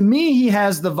 To me, he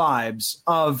has the vibes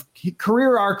of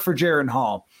career arc for Jaren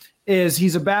Hall. Is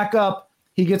he's a backup.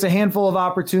 He gets a handful of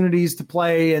opportunities to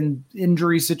play in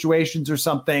injury situations or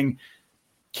something.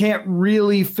 Can't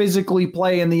really physically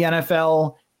play in the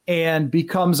NFL and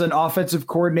becomes an offensive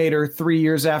coordinator 3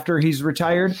 years after he's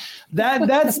retired.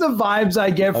 That's the vibes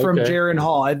I get from Jaren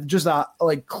Hall. Just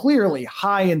like clearly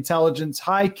high intelligence,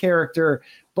 high character,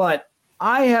 but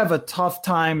I have a tough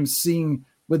time seeing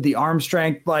with the arm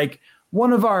strength. Like,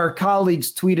 one of our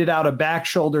colleagues tweeted out a back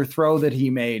shoulder throw that he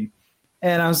made.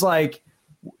 And I was like,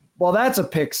 well, that's a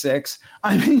pick six.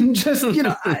 I mean, just,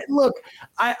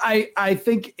 I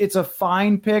think it's a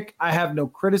fine pick. I have no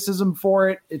criticism for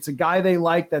it. It's a guy they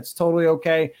like. That's totally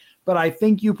okay. But I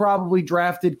think you probably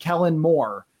drafted Kellen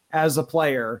Moore as a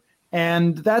player.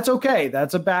 And that's okay.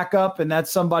 That's a backup, and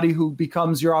that's somebody who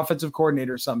becomes your offensive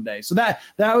coordinator someday. So that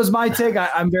was my take.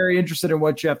 I'm very interested in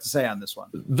what you have to say on this one.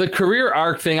 The career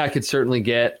arc thing I could certainly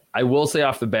get. I will say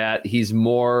off the bat, he's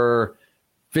more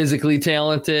physically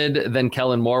talented than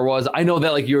Kellen Moore was. I know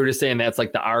that, like you were just saying, that's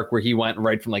like the arc where he went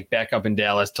right from like backup in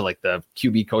Dallas to like the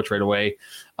QB coach right away.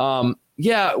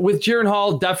 Yeah, with Jaren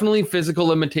Hall, definitely physical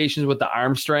limitations with the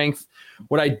arm strength.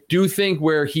 What I do think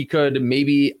where he could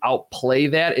maybe outplay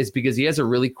that is because he has a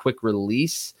really quick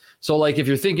release. So like if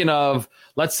you're thinking of,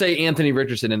 let's say, Anthony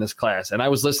Richardson in this class, and I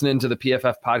was listening to the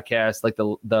PFF podcast, like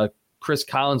the Chris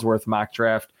Collinsworth mock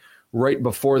draft right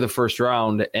before the first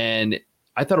round, and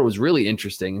I thought it was really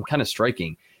interesting and kind of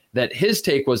striking that his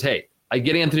take was, hey, I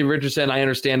get Anthony Richardson, I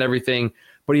understand everything,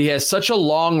 but he has such a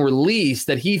long release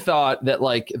that he thought that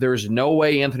like there's no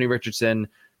way Anthony Richardson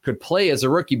could play as a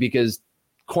rookie because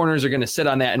corners are going to sit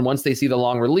on that, and once they see the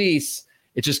long release,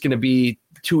 it's just going to be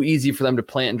too easy for them to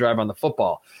plant and drive on the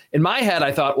football. In my head,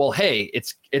 I thought, well, hey,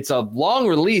 it's a long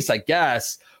release, I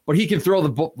guess, but he can throw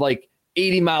the like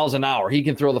 80 miles an hour. He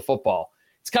can throw the football.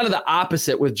 It's kind of the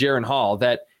opposite with Jaren Hall,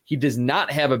 that he does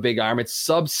not have a big arm. It's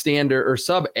substandard or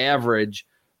sub-average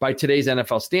by today's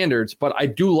NFL standards, but I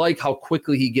do like how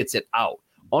quickly he gets it out.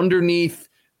 Underneath,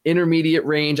 intermediate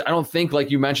range. I don't think, like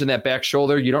you mentioned, that back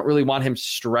shoulder, you don't really want him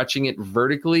stretching it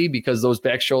vertically because those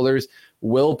back shoulders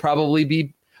will probably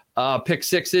be pick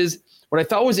sixes. What I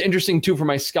thought was interesting, too, for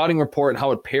my scouting report and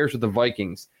how it pairs with the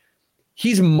Vikings,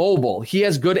 he's mobile. He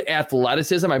has good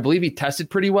athleticism. I believe he tested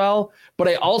pretty well. But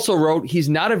I also wrote he's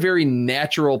not a very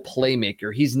natural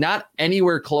playmaker. He's not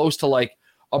anywhere close to like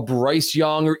a Bryce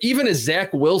Young or even a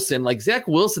Zach Wilson. Like Zach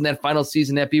Wilson, that final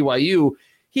season at BYU,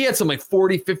 he had some like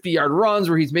 40, 50-yard runs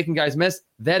where he's making guys miss.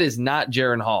 That is not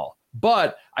Jaren Hall.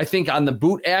 But I think on the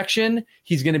boot action,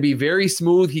 he's going to be very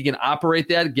smooth. He can operate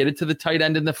that, get it to the tight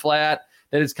end in the flat.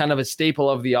 That is kind of a staple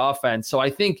of the offense. So I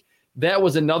think that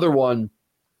was another one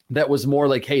that was more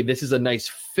like, hey, this is a nice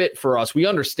fit for us. We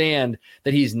understand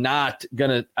that he's not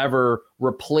going to ever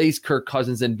replace Kirk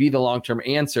Cousins and be the long-term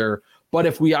answer. But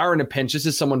if we are in a pinch, this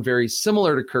is someone very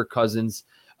similar to Kirk Cousins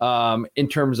in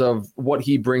terms of what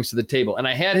he brings to the table. And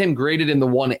I had him graded in the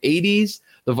 180s.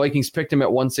 The Vikings picked him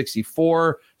at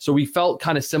 164. So we felt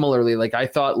kind of similarly, like I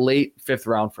thought late fifth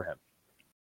round for him.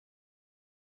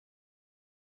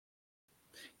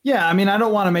 Yeah, I mean, I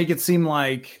don't want to make it seem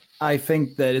like I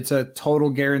think that it's a total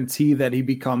guarantee that he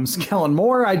becomes Kellen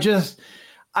Moore. I just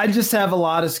have a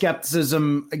lot of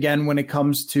skepticism, again, when it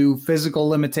comes to physical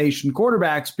limitation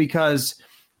quarterbacks, because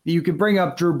you could bring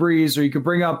up Drew Brees or you could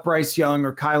bring up Bryce Young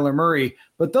or Kyler Murray,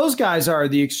 but those guys are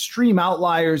the extreme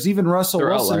outliers. Even Russell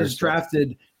Wilson is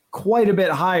drafted quite a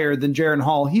bit higher than Jaren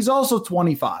Hall. He's also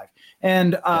 25.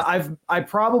 And I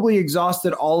probably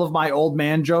exhausted all of my old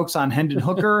man jokes on Hendon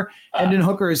Hooker. Hendon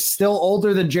Hooker is still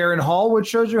older than Jaren Hall, which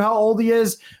shows you how old he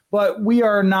is. But we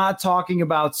are not talking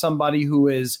about somebody who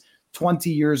is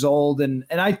 20 years old. And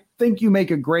I think you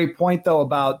make a great point, though,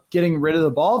 about getting rid of the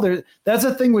ball. That's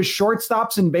a thing with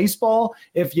shortstops in baseball.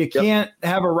 If you can't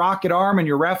have a rocket arm and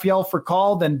you're Rafael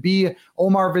Furcal, then be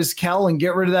Omar Vizquel and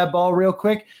get rid of that ball real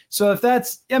quick. So if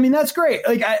that's great.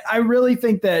 Like, I really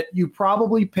think that you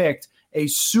probably picked a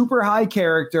super high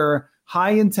character,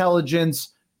 high intelligence,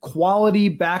 quality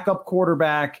backup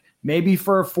quarterback, maybe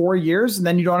for 4 years, and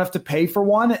then you don't have to pay for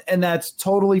one, and that's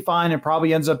totally fine. It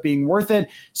probably ends up being worth it.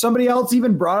 Somebody else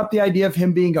even brought up the idea of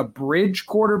him being a bridge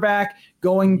quarterback,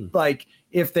 going like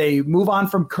if they move on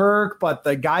from Kirk, but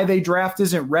the guy they draft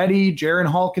isn't ready, Jaren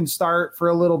Hall can start for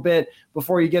a little bit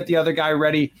before you get the other guy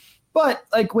ready. But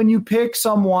like when you pick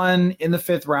someone in the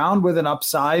 5th round with an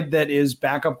upside that is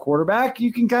backup quarterback,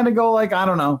 you can kind of go like, I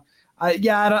don't know. I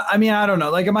don't know.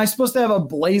 Like, am I supposed to have a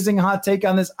blazing hot take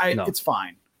on this? No. It's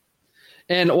fine.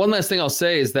 And one last thing I'll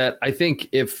say is that I think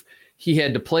if he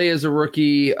had to play as a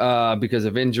rookie because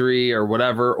of injury or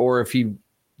whatever, or if he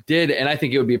did, and I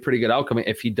think it would be a pretty good outcome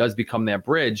if he does become that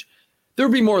bridge, there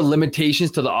would be more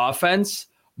limitations to the offense.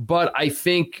 But I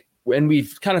think, and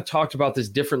we've kind of talked about this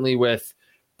differently with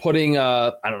putting,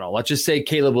 let's just say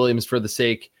Caleb Williams for the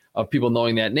sake of people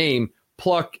knowing that name,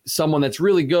 pluck someone that's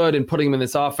really good and putting him in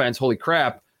this offense. Holy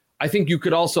crap. I think you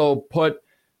could also put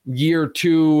year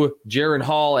 2 Jaren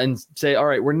Hall and say, all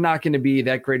right, we're not going to be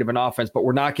that great of an offense, but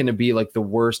we're not going to be like the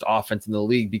worst offense in the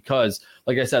league because,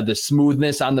 like I said, the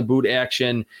smoothness on the boot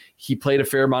action, he played a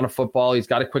fair amount of football. He's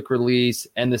got a quick release,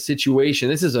 and the situation.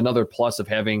 This is another plus of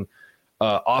having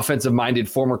offensive-minded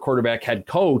former quarterback head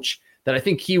coach that I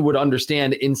think he would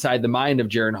understand inside the mind of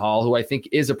Jaren Hall, who I think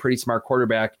is a pretty smart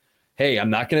quarterback. Hey, I'm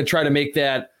not going to try to make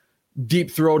that deep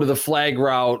throw to the flag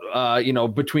route,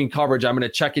 between coverage. I'm going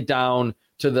to check it down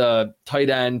to the tight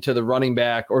end, to the running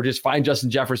back, or just find Justin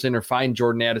Jefferson or find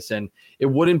Jordan Addison. It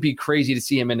wouldn't be crazy to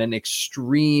see him in an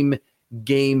extreme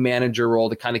game manager role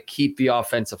to kind of keep the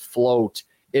offense afloat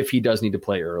if he does need to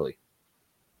play early.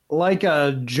 Like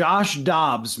a Josh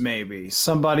Dobbs, maybe.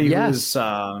 Somebody who's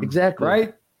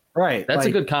exactly right. That's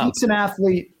a good comp. He's an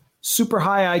athlete, super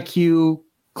high IQ,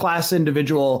 class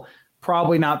individual,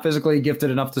 probably not physically gifted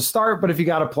enough to start, but if you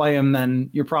got to play him, then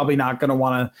you're probably not going to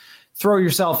want to throw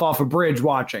yourself off a bridge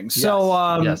watching.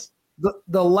 So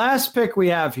the last pick we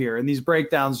have here, and these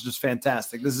breakdowns are just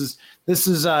fantastic. This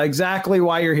is exactly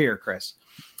why you're here, Chris.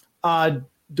 DeWayne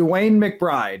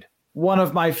McBride, one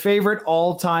of my favorite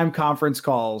all-time conference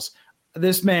calls.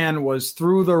 This man was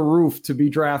through the roof to be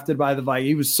drafted by the Vikings.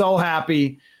 He was so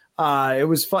happy. It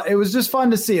was fun. It was just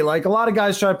fun to see. Like a lot of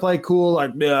guys try to play cool,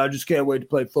 like, I just can't wait to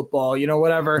play football,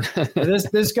 whatever.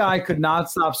 This guy could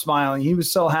not stop smiling. He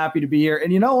was so happy to be here.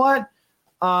 And you know what?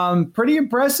 Pretty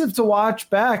impressive to watch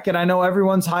back. And I know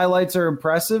everyone's highlights are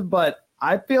impressive, but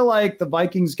I feel like the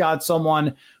Vikings got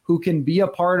someone who can be a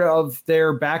part of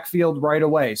their backfield right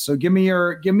away. So give me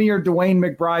your DeWayne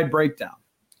McBride breakdown.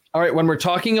 All right, when we're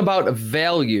talking about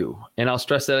value, and I'll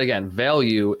stress that again,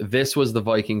 value, this was the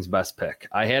Vikings' best pick.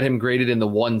 I had him graded in the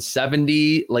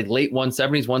 170, like late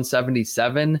 170s,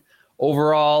 177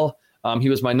 overall. He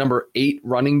was my number 8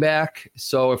 running back.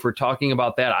 So if we're talking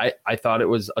about that, I thought it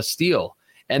was a steal.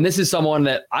 And this is someone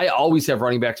that I always have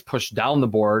running backs pushed down the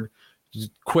board.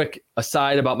 Just quick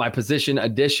aside about my position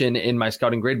addition in my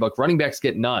scouting grade book, running backs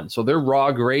get none. So their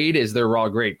raw grade is their raw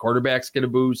grade. Quarterbacks get a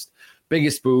boost,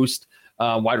 biggest boost.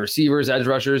 Wide receivers, edge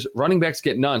rushers, running backs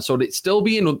get none. So to still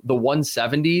be in the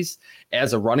 170s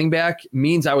as a running back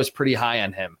means I was pretty high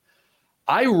on him.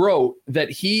 I wrote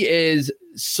that he is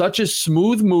such a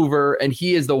smooth mover and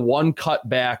he is the one cut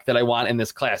back that I want in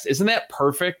this class. Isn't that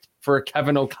perfect for a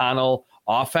Kevin O'Connell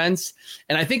offense?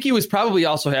 And I think he was probably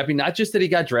also happy, not just that he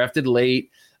got drafted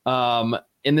late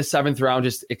in the 7th round,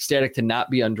 just ecstatic to not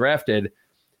be undrafted.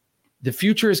 The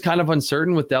future is kind of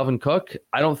uncertain with Dalvin Cook.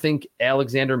 I don't think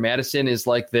Alexander Mattison is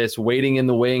like this waiting in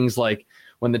the wings, like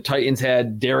when the Titans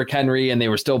had Derrick Henry and they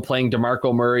were still playing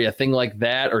DeMarco Murray, a thing like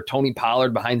that, or Tony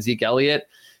Pollard behind Zeke Elliott.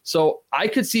 So I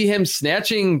could see him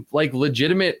snatching like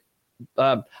legitimate,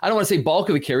 I don't want to say bulk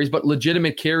of the carries, but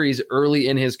legitimate carries early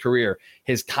in his career.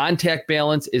 His contact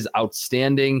balance is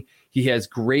outstanding. He has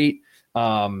great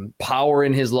power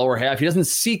in his lower half. He doesn't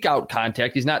seek out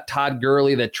contact. He's not Todd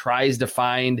Gurley that tries to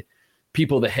find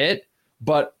people to hit,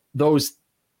 but those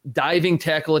diving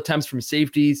tackle attempts from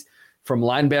safeties, from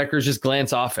linebackers, just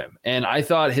glance off him. And I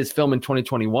thought his film in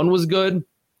 2021 was good.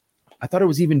 I thought it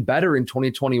was even better in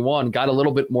 2021, got a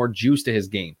little bit more juice to his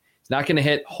game. He's not going to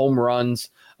hit home runs,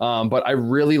 but I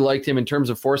really liked him in terms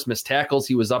of forced missed tackles.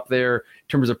 He was up there in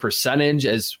terms of percentage,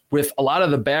 as with a lot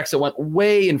of the backs that went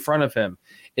way in front of him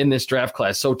in this draft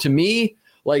class. So to me,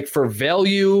 like for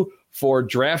value, for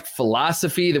draft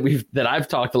philosophy that I've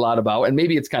talked a lot about, and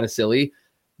maybe it's kind of silly,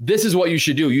 this is what you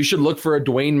should do. You should look for a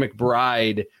Dwayne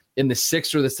McBride in the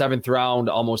 6th or the 7th round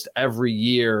almost every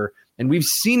year. And we've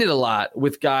seen it a lot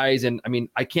with guys. And I mean,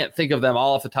 I can't think of them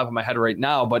all off the top of my head right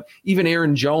now, but even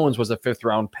Aaron Jones was a 5th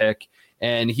round pick,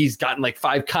 and he's gotten like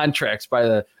 5 contracts by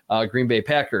the Green Bay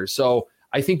Packers. So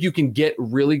I think you can get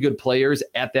really good players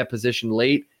at that position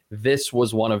late. This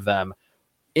was one of them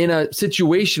in a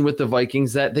situation with the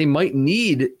Vikings that they might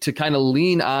need to kind of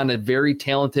lean on a very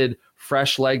talented,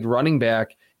 fresh-legged running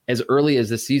back as early as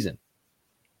this season.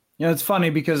 You know, it's funny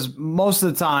because most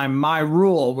of the time my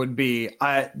rule would be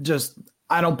I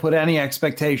don't put any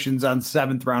expectations on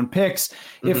 7th round picks.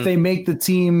 Mm-hmm. If they make the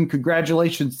team,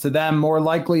 congratulations to them. More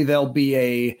likely they'll be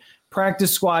a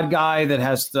practice squad guy that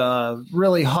has to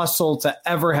really hustle to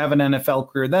ever have an NFL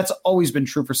career. That's always been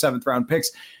true for 7th round picks.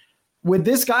 With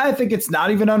this guy, I think it's not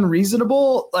even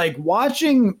unreasonable. Like,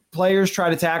 watching players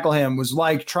try to tackle him was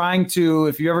like trying to,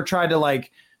 if you ever tried to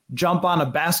like jump on a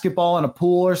basketball in a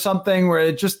pool or something where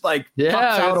it just like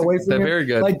pops out away from you. Very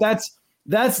good. Like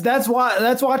that's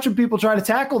watching people try to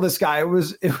tackle this guy.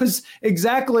 It was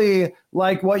exactly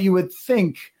like what you would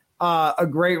think a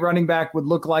great running back would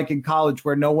look like in college,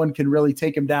 where no one can really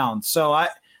take him down. So I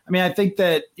mean, I think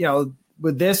that, you know,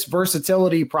 with this,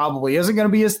 versatility probably isn't going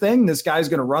to be his thing. This guy's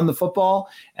going to run the football,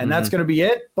 and that's going to be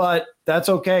it. But that's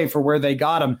okay for where they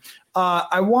got him.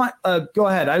 Go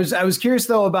ahead. I was curious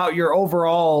though about your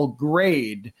overall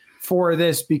grade for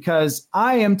this, because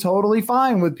I am totally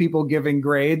fine with people giving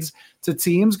grades to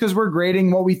teams because we're grading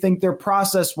what we think their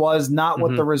process was, not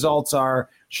what the results are.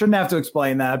 Shouldn't have to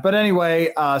explain that. But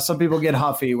anyway, some people get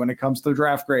huffy when it comes to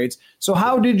draft grades. So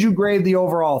how did you grade the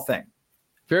overall thing?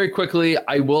 Very quickly,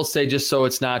 I will say, just so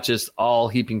it's not just all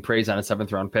heaping praise on a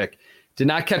 7th round pick, did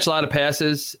not catch a lot of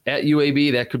passes at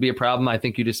UAB. That could be a problem. I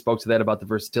think you just spoke to that about the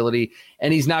versatility.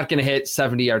 And he's not going to hit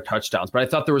 70-yard touchdowns. But I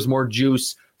thought there was more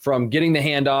juice from getting the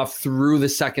handoff through the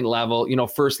second level,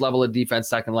 first level of defense,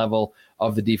 second level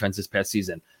of the defense this past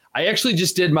season. I actually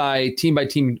just did my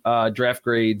team-by-team draft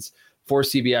grades for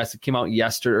CBS. It came out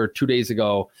yesterday or 2 days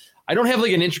ago. I don't have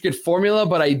like an intricate formula,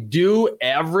 but I do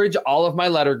average all of my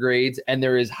letter grades, and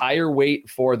there is higher weight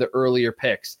for the earlier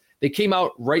picks. They came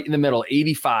out right in the middle,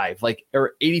 85,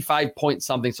 or 85 point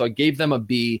something. So I gave them a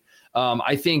B.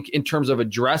 I think in terms of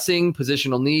addressing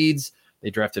positional needs, they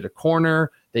drafted a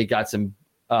corner. They got some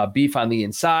beef on the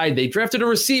inside. They drafted a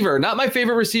receiver. Not my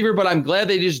favorite receiver, but I'm glad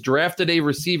they just drafted a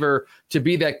receiver to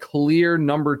be that clear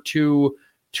number 2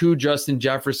 to Justin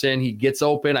Jefferson. He gets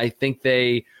open. I think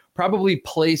they probably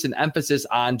place an emphasis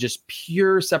on just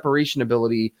pure separation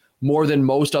ability more than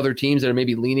most other teams that are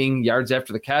maybe leaning yards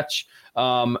after the catch.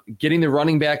 Getting the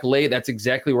running back late, that's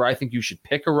exactly where I think you should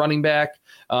pick a running back.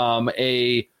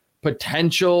 A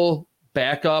potential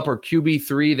backup or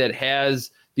QB3 that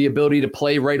has the ability to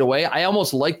play right away. I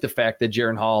almost like the fact that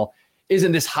Jaren Hall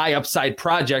isn't this high upside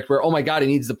project where, oh my God, he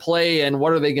needs to play and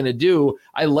what are they going to do?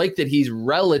 I like that he's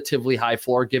relatively high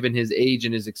floor given his age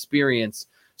and his experience.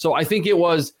 So I think it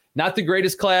was not the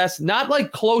greatest class, not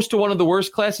like close to one of the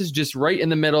worst classes, just right in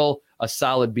the middle, a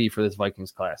solid B for this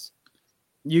Vikings class.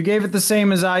 You gave it the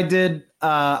same as I did.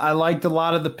 I liked a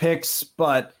lot of the picks,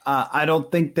 but I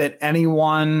don't think that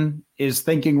anyone is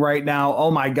thinking right now, oh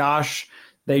my gosh,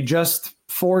 they just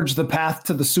forged the path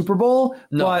to the Super Bowl.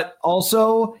 No. But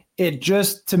also it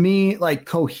just, to me, like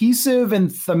cohesive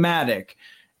and thematic.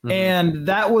 Mm-hmm. And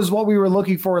that was what we were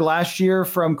looking for last year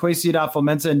from Kwesi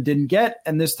Adofo-Mensah and didn't get.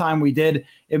 And this time we did.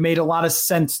 It made a lot of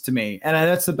sense to me. And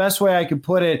that's the best way I could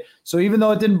put it. So even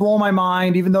though it didn't blow my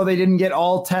mind, even though they didn't get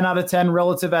all 10 out of 10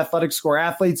 relative athletic score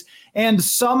athletes, and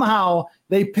somehow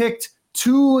they picked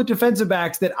 2 defensive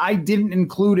backs that I didn't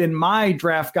include in my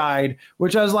draft guide,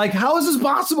 which I was like, how is this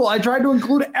possible? I tried to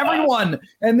include everyone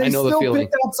and they still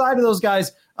picked outside of those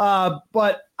guys.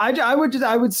 But I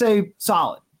would say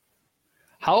solid.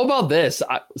 How about this?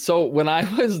 So when I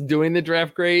was doing the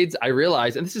draft grades, I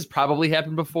realized, and this has probably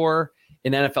happened before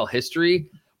in NFL history,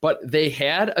 but they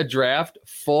had a draft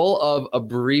full of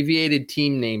abbreviated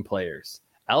team name players.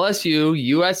 LSU,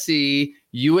 USC,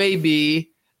 UAB,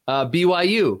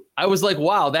 BYU. I was like,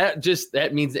 wow,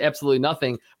 that means absolutely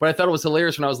nothing. But I thought it was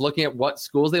hilarious when I was looking at what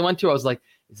schools they went to. I was like,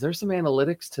 is there some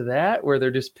analytics to that where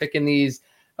they're just picking these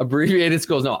abbreviated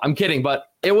schools? No, I'm kidding. But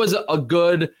it was a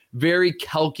good, very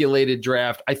calculated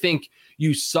draft. I think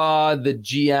you saw the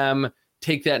GM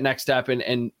take that next step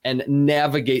and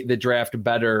navigate the draft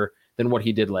better than what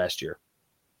he did last year.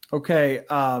 Okay.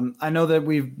 I know that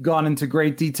we've gone into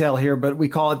great detail here, but we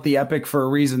call it the epic for a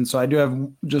reason. So I do have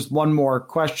just one more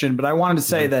question, but I wanted to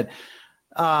say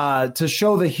that to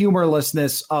show the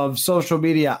humorlessness of social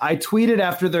media, I tweeted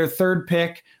after their third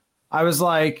pick, I was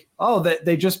like, oh,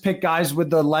 they just picked guys with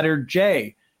the letter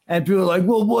J. And people are like,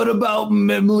 well, what about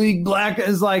Malik Black?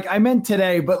 Is like, I meant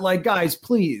today, but like, guys,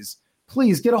 please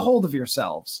get a hold of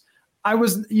yourselves.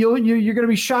 You're going to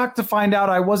be shocked to find out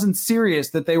I wasn't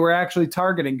serious that they were actually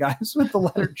targeting guys with the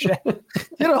letter J.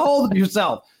 Get a hold of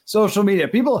yourself. Social media.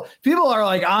 People are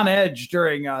like on edge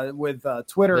during with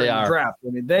Twitter and the draft. I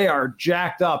mean, they are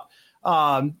jacked up.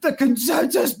 The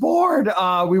consensus board.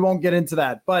 We won't get into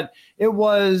that, but it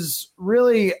was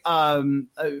really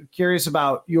curious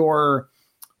about your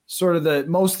sort of the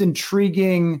most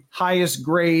intriguing, highest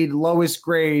grade, lowest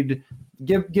grade.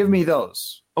 Give me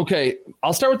those. Okay,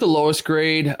 I'll start with the lowest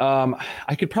grade.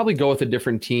 I could probably go with a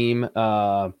different team,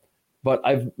 but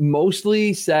I've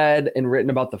mostly said and written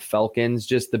about the Falcons,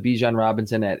 just the Bijan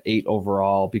Robinson at 8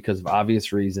 overall because of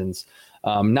obvious reasons.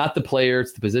 Not the player,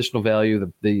 it's the positional value,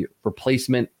 the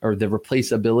replacement or the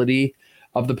replaceability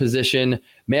of the position.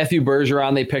 Matthew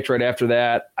Bergeron, they picked right after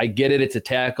that. I get it. It's a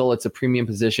tackle. It's a premium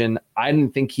position. I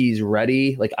didn't think he's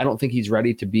ready. I don't think he's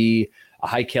ready to be a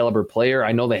high caliber player.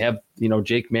 I know they have,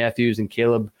 Jake Matthews and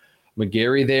Caleb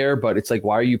McGarry there, but it's like,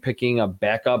 why are you picking a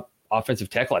backup offensive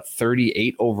tackle at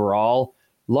 38 overall?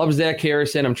 Love Zach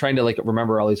Harrison. I'm trying to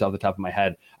remember all these off the top of my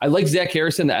head. I like Zach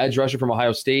Harrison, the edge rusher from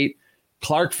Ohio State.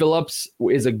 Clark Phillips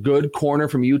is a good corner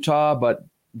from Utah, but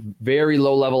very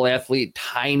low-level athlete,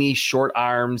 tiny, short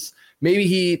arms. Maybe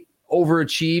he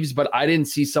overachieves, but I didn't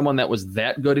see someone that was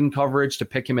that good in coverage to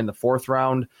pick him in the 4th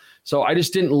round. So I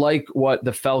just didn't like what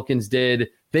the Falcons did.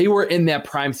 They were in that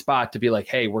prime spot to be like,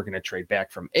 hey, we're going to trade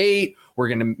back from 8. We're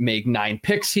going to make 9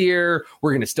 picks here.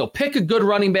 We're going to still pick a good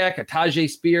running back, a Tajay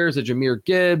Spears, a Jahmyr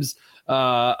Gibbs,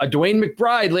 a Dwayne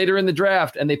McBride later in the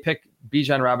draft. And they pick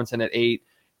Bijan Robinson at 8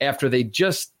 after they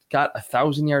just got a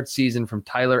 1,000-yard season from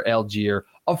Tyler Algier,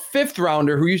 a 5th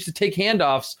rounder who used to take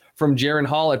handoffs from Jaron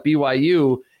Hall at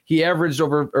BYU. He averaged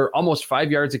almost 5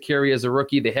 yards a carry as a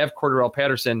rookie. They have Cordarrelle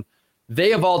Patterson.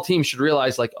 They, of all teams, should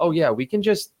realize, we can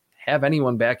just have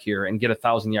anyone back here and get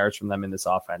 1,000 yards from them in this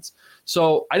offense.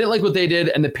 So I didn't like what they did,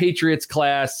 and the Patriots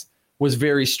class was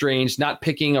very strange, not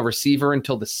picking a receiver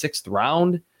until the 6th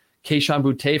round. Kayshon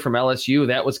Boutte from LSU,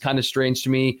 that was kind of strange to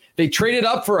me. They traded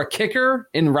up for a kicker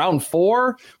in round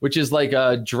 4, which is like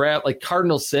a draft, like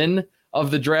cardinal sin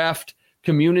of the draft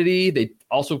community. They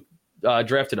also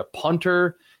drafted a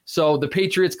punter. So the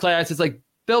Patriots class, it's like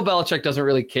Bill Belichick doesn't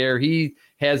really care. He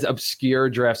has obscure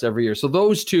drafts every year. So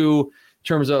those two, in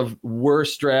terms of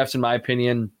worst drafts, in my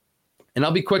opinion, and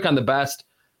I'll be quick on the best.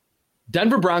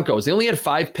 Denver Broncos, they only had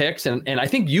 5 picks, and I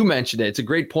think you mentioned it. It's a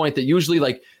great point that usually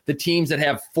the teams that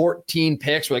have 14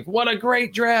 picks were like, what a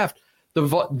great draft.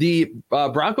 The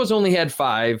Broncos only had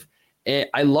 5. And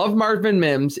I love Marvin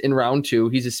Mims in round 2.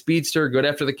 He's a speedster, good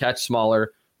after the catch,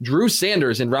 smaller. Drew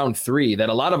Sanders in round 3, that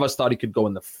a lot of us thought he could go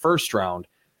in the 1st round.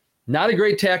 Not a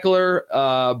great tackler,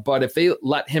 but if they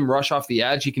let him rush off the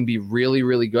edge, he can be really,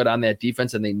 really good on that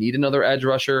defense, and they need another edge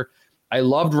rusher. I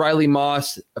loved Riley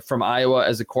Moss from Iowa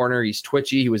as a corner. He's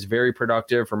twitchy. He was very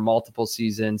productive for multiple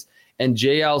seasons. And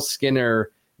J.L.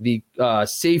 Skinner, the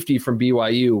safety from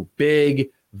BYU, big,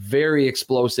 very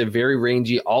explosive, very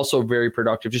rangy, also very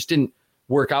productive. Just didn't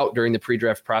work out during the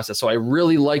pre-draft process. So I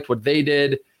really liked what they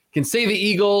did. Can say the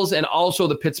Eagles and also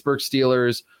the Pittsburgh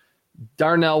Steelers.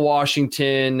 Darnell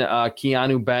Washington,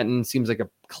 Keanu Benton seems like a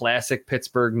classic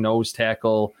Pittsburgh nose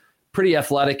tackle. Pretty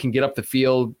athletic, can get up the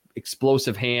field,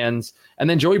 explosive hands. And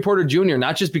then Joey Porter Jr.,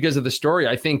 not just because of the story.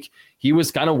 I think he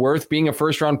was kind of worth being a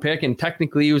 1st-round pick, and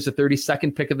technically he was the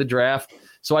 32nd pick of the draft.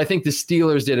 So I think the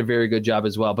Steelers did a very good job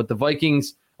as well. But the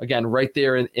Vikings, again, right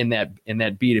there in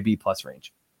that B to B plus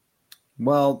range.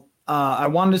 Well, I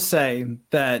wanted to say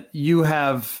that you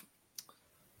have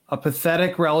a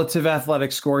pathetic relative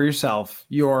athletic score yourself.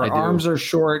 Your arms are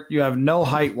short. You have no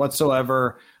height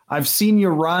whatsoever. I've seen you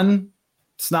run.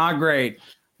 It's not great.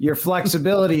 Your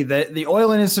flexibility, the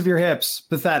oiliness of your hips,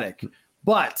 pathetic.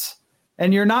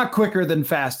 And you're not quicker than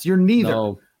fast. You're neither.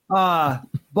 No.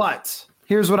 But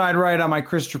here's what I'd write on my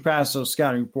Chris Trapasso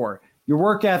scouting report. Your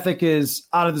work ethic is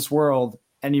out of this world,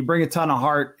 and you bring a ton of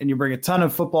heart, and you bring a ton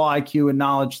of football IQ and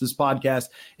knowledge to this podcast.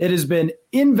 It has been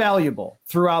invaluable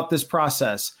throughout this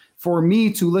process for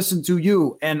me to listen to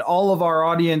you and all of our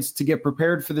audience to get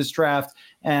prepared for this draft.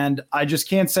 And I just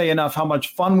can't say enough how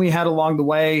much fun we had along the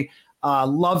way.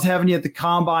 Loved having you at the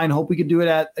Combine. Hope we could do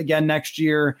it again next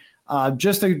year.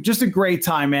 Just a great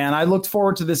time, man. I looked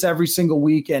forward to this every single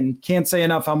week and can't say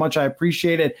enough how much I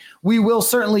appreciate it. We will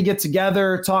certainly get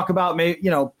together, talk about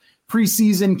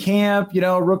preseason camp,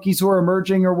 rookies who are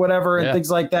emerging or whatever and things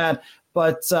like that.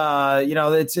 but it's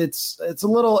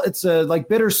like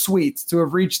bittersweet to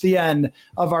have reached the end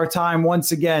of our time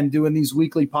once again doing these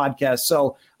weekly podcasts.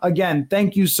 So again,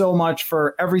 thank you so much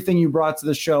for everything you brought to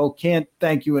the show. Can't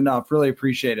thank you enough. Really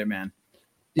appreciate it, man.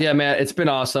 Yeah, man, it's been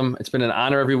awesome. It's been an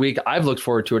honor every week. I've looked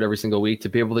forward to it every single week. To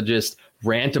be able to just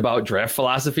rant about draft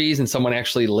philosophies and someone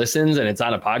actually listens and it's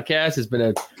on a podcast has been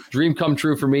a dream come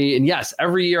true for me. And yes,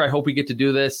 every year I hope we get to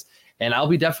do this. And I'll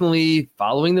be definitely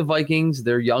following the Vikings,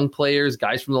 their young players,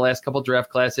 guys from the last couple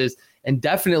draft classes, and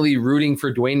definitely rooting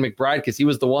for Dwayne McBride because he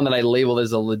was the one that I labeled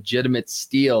as a legitimate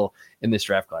steal in this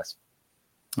draft class.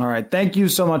 All right. Thank you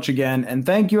so much again. And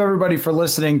thank you, everybody, for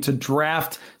listening to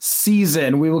Draft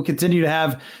Season. We will continue to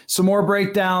have some more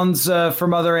breakdowns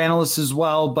from other analysts as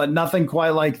well, but nothing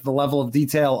quite like the level of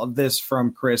detail of this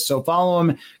from Chris. So follow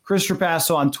him, Chris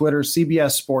Trapasso, on Twitter,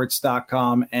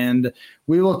 cbssports.com, and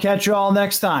we will catch you all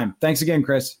next time. Thanks again,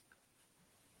 Chris.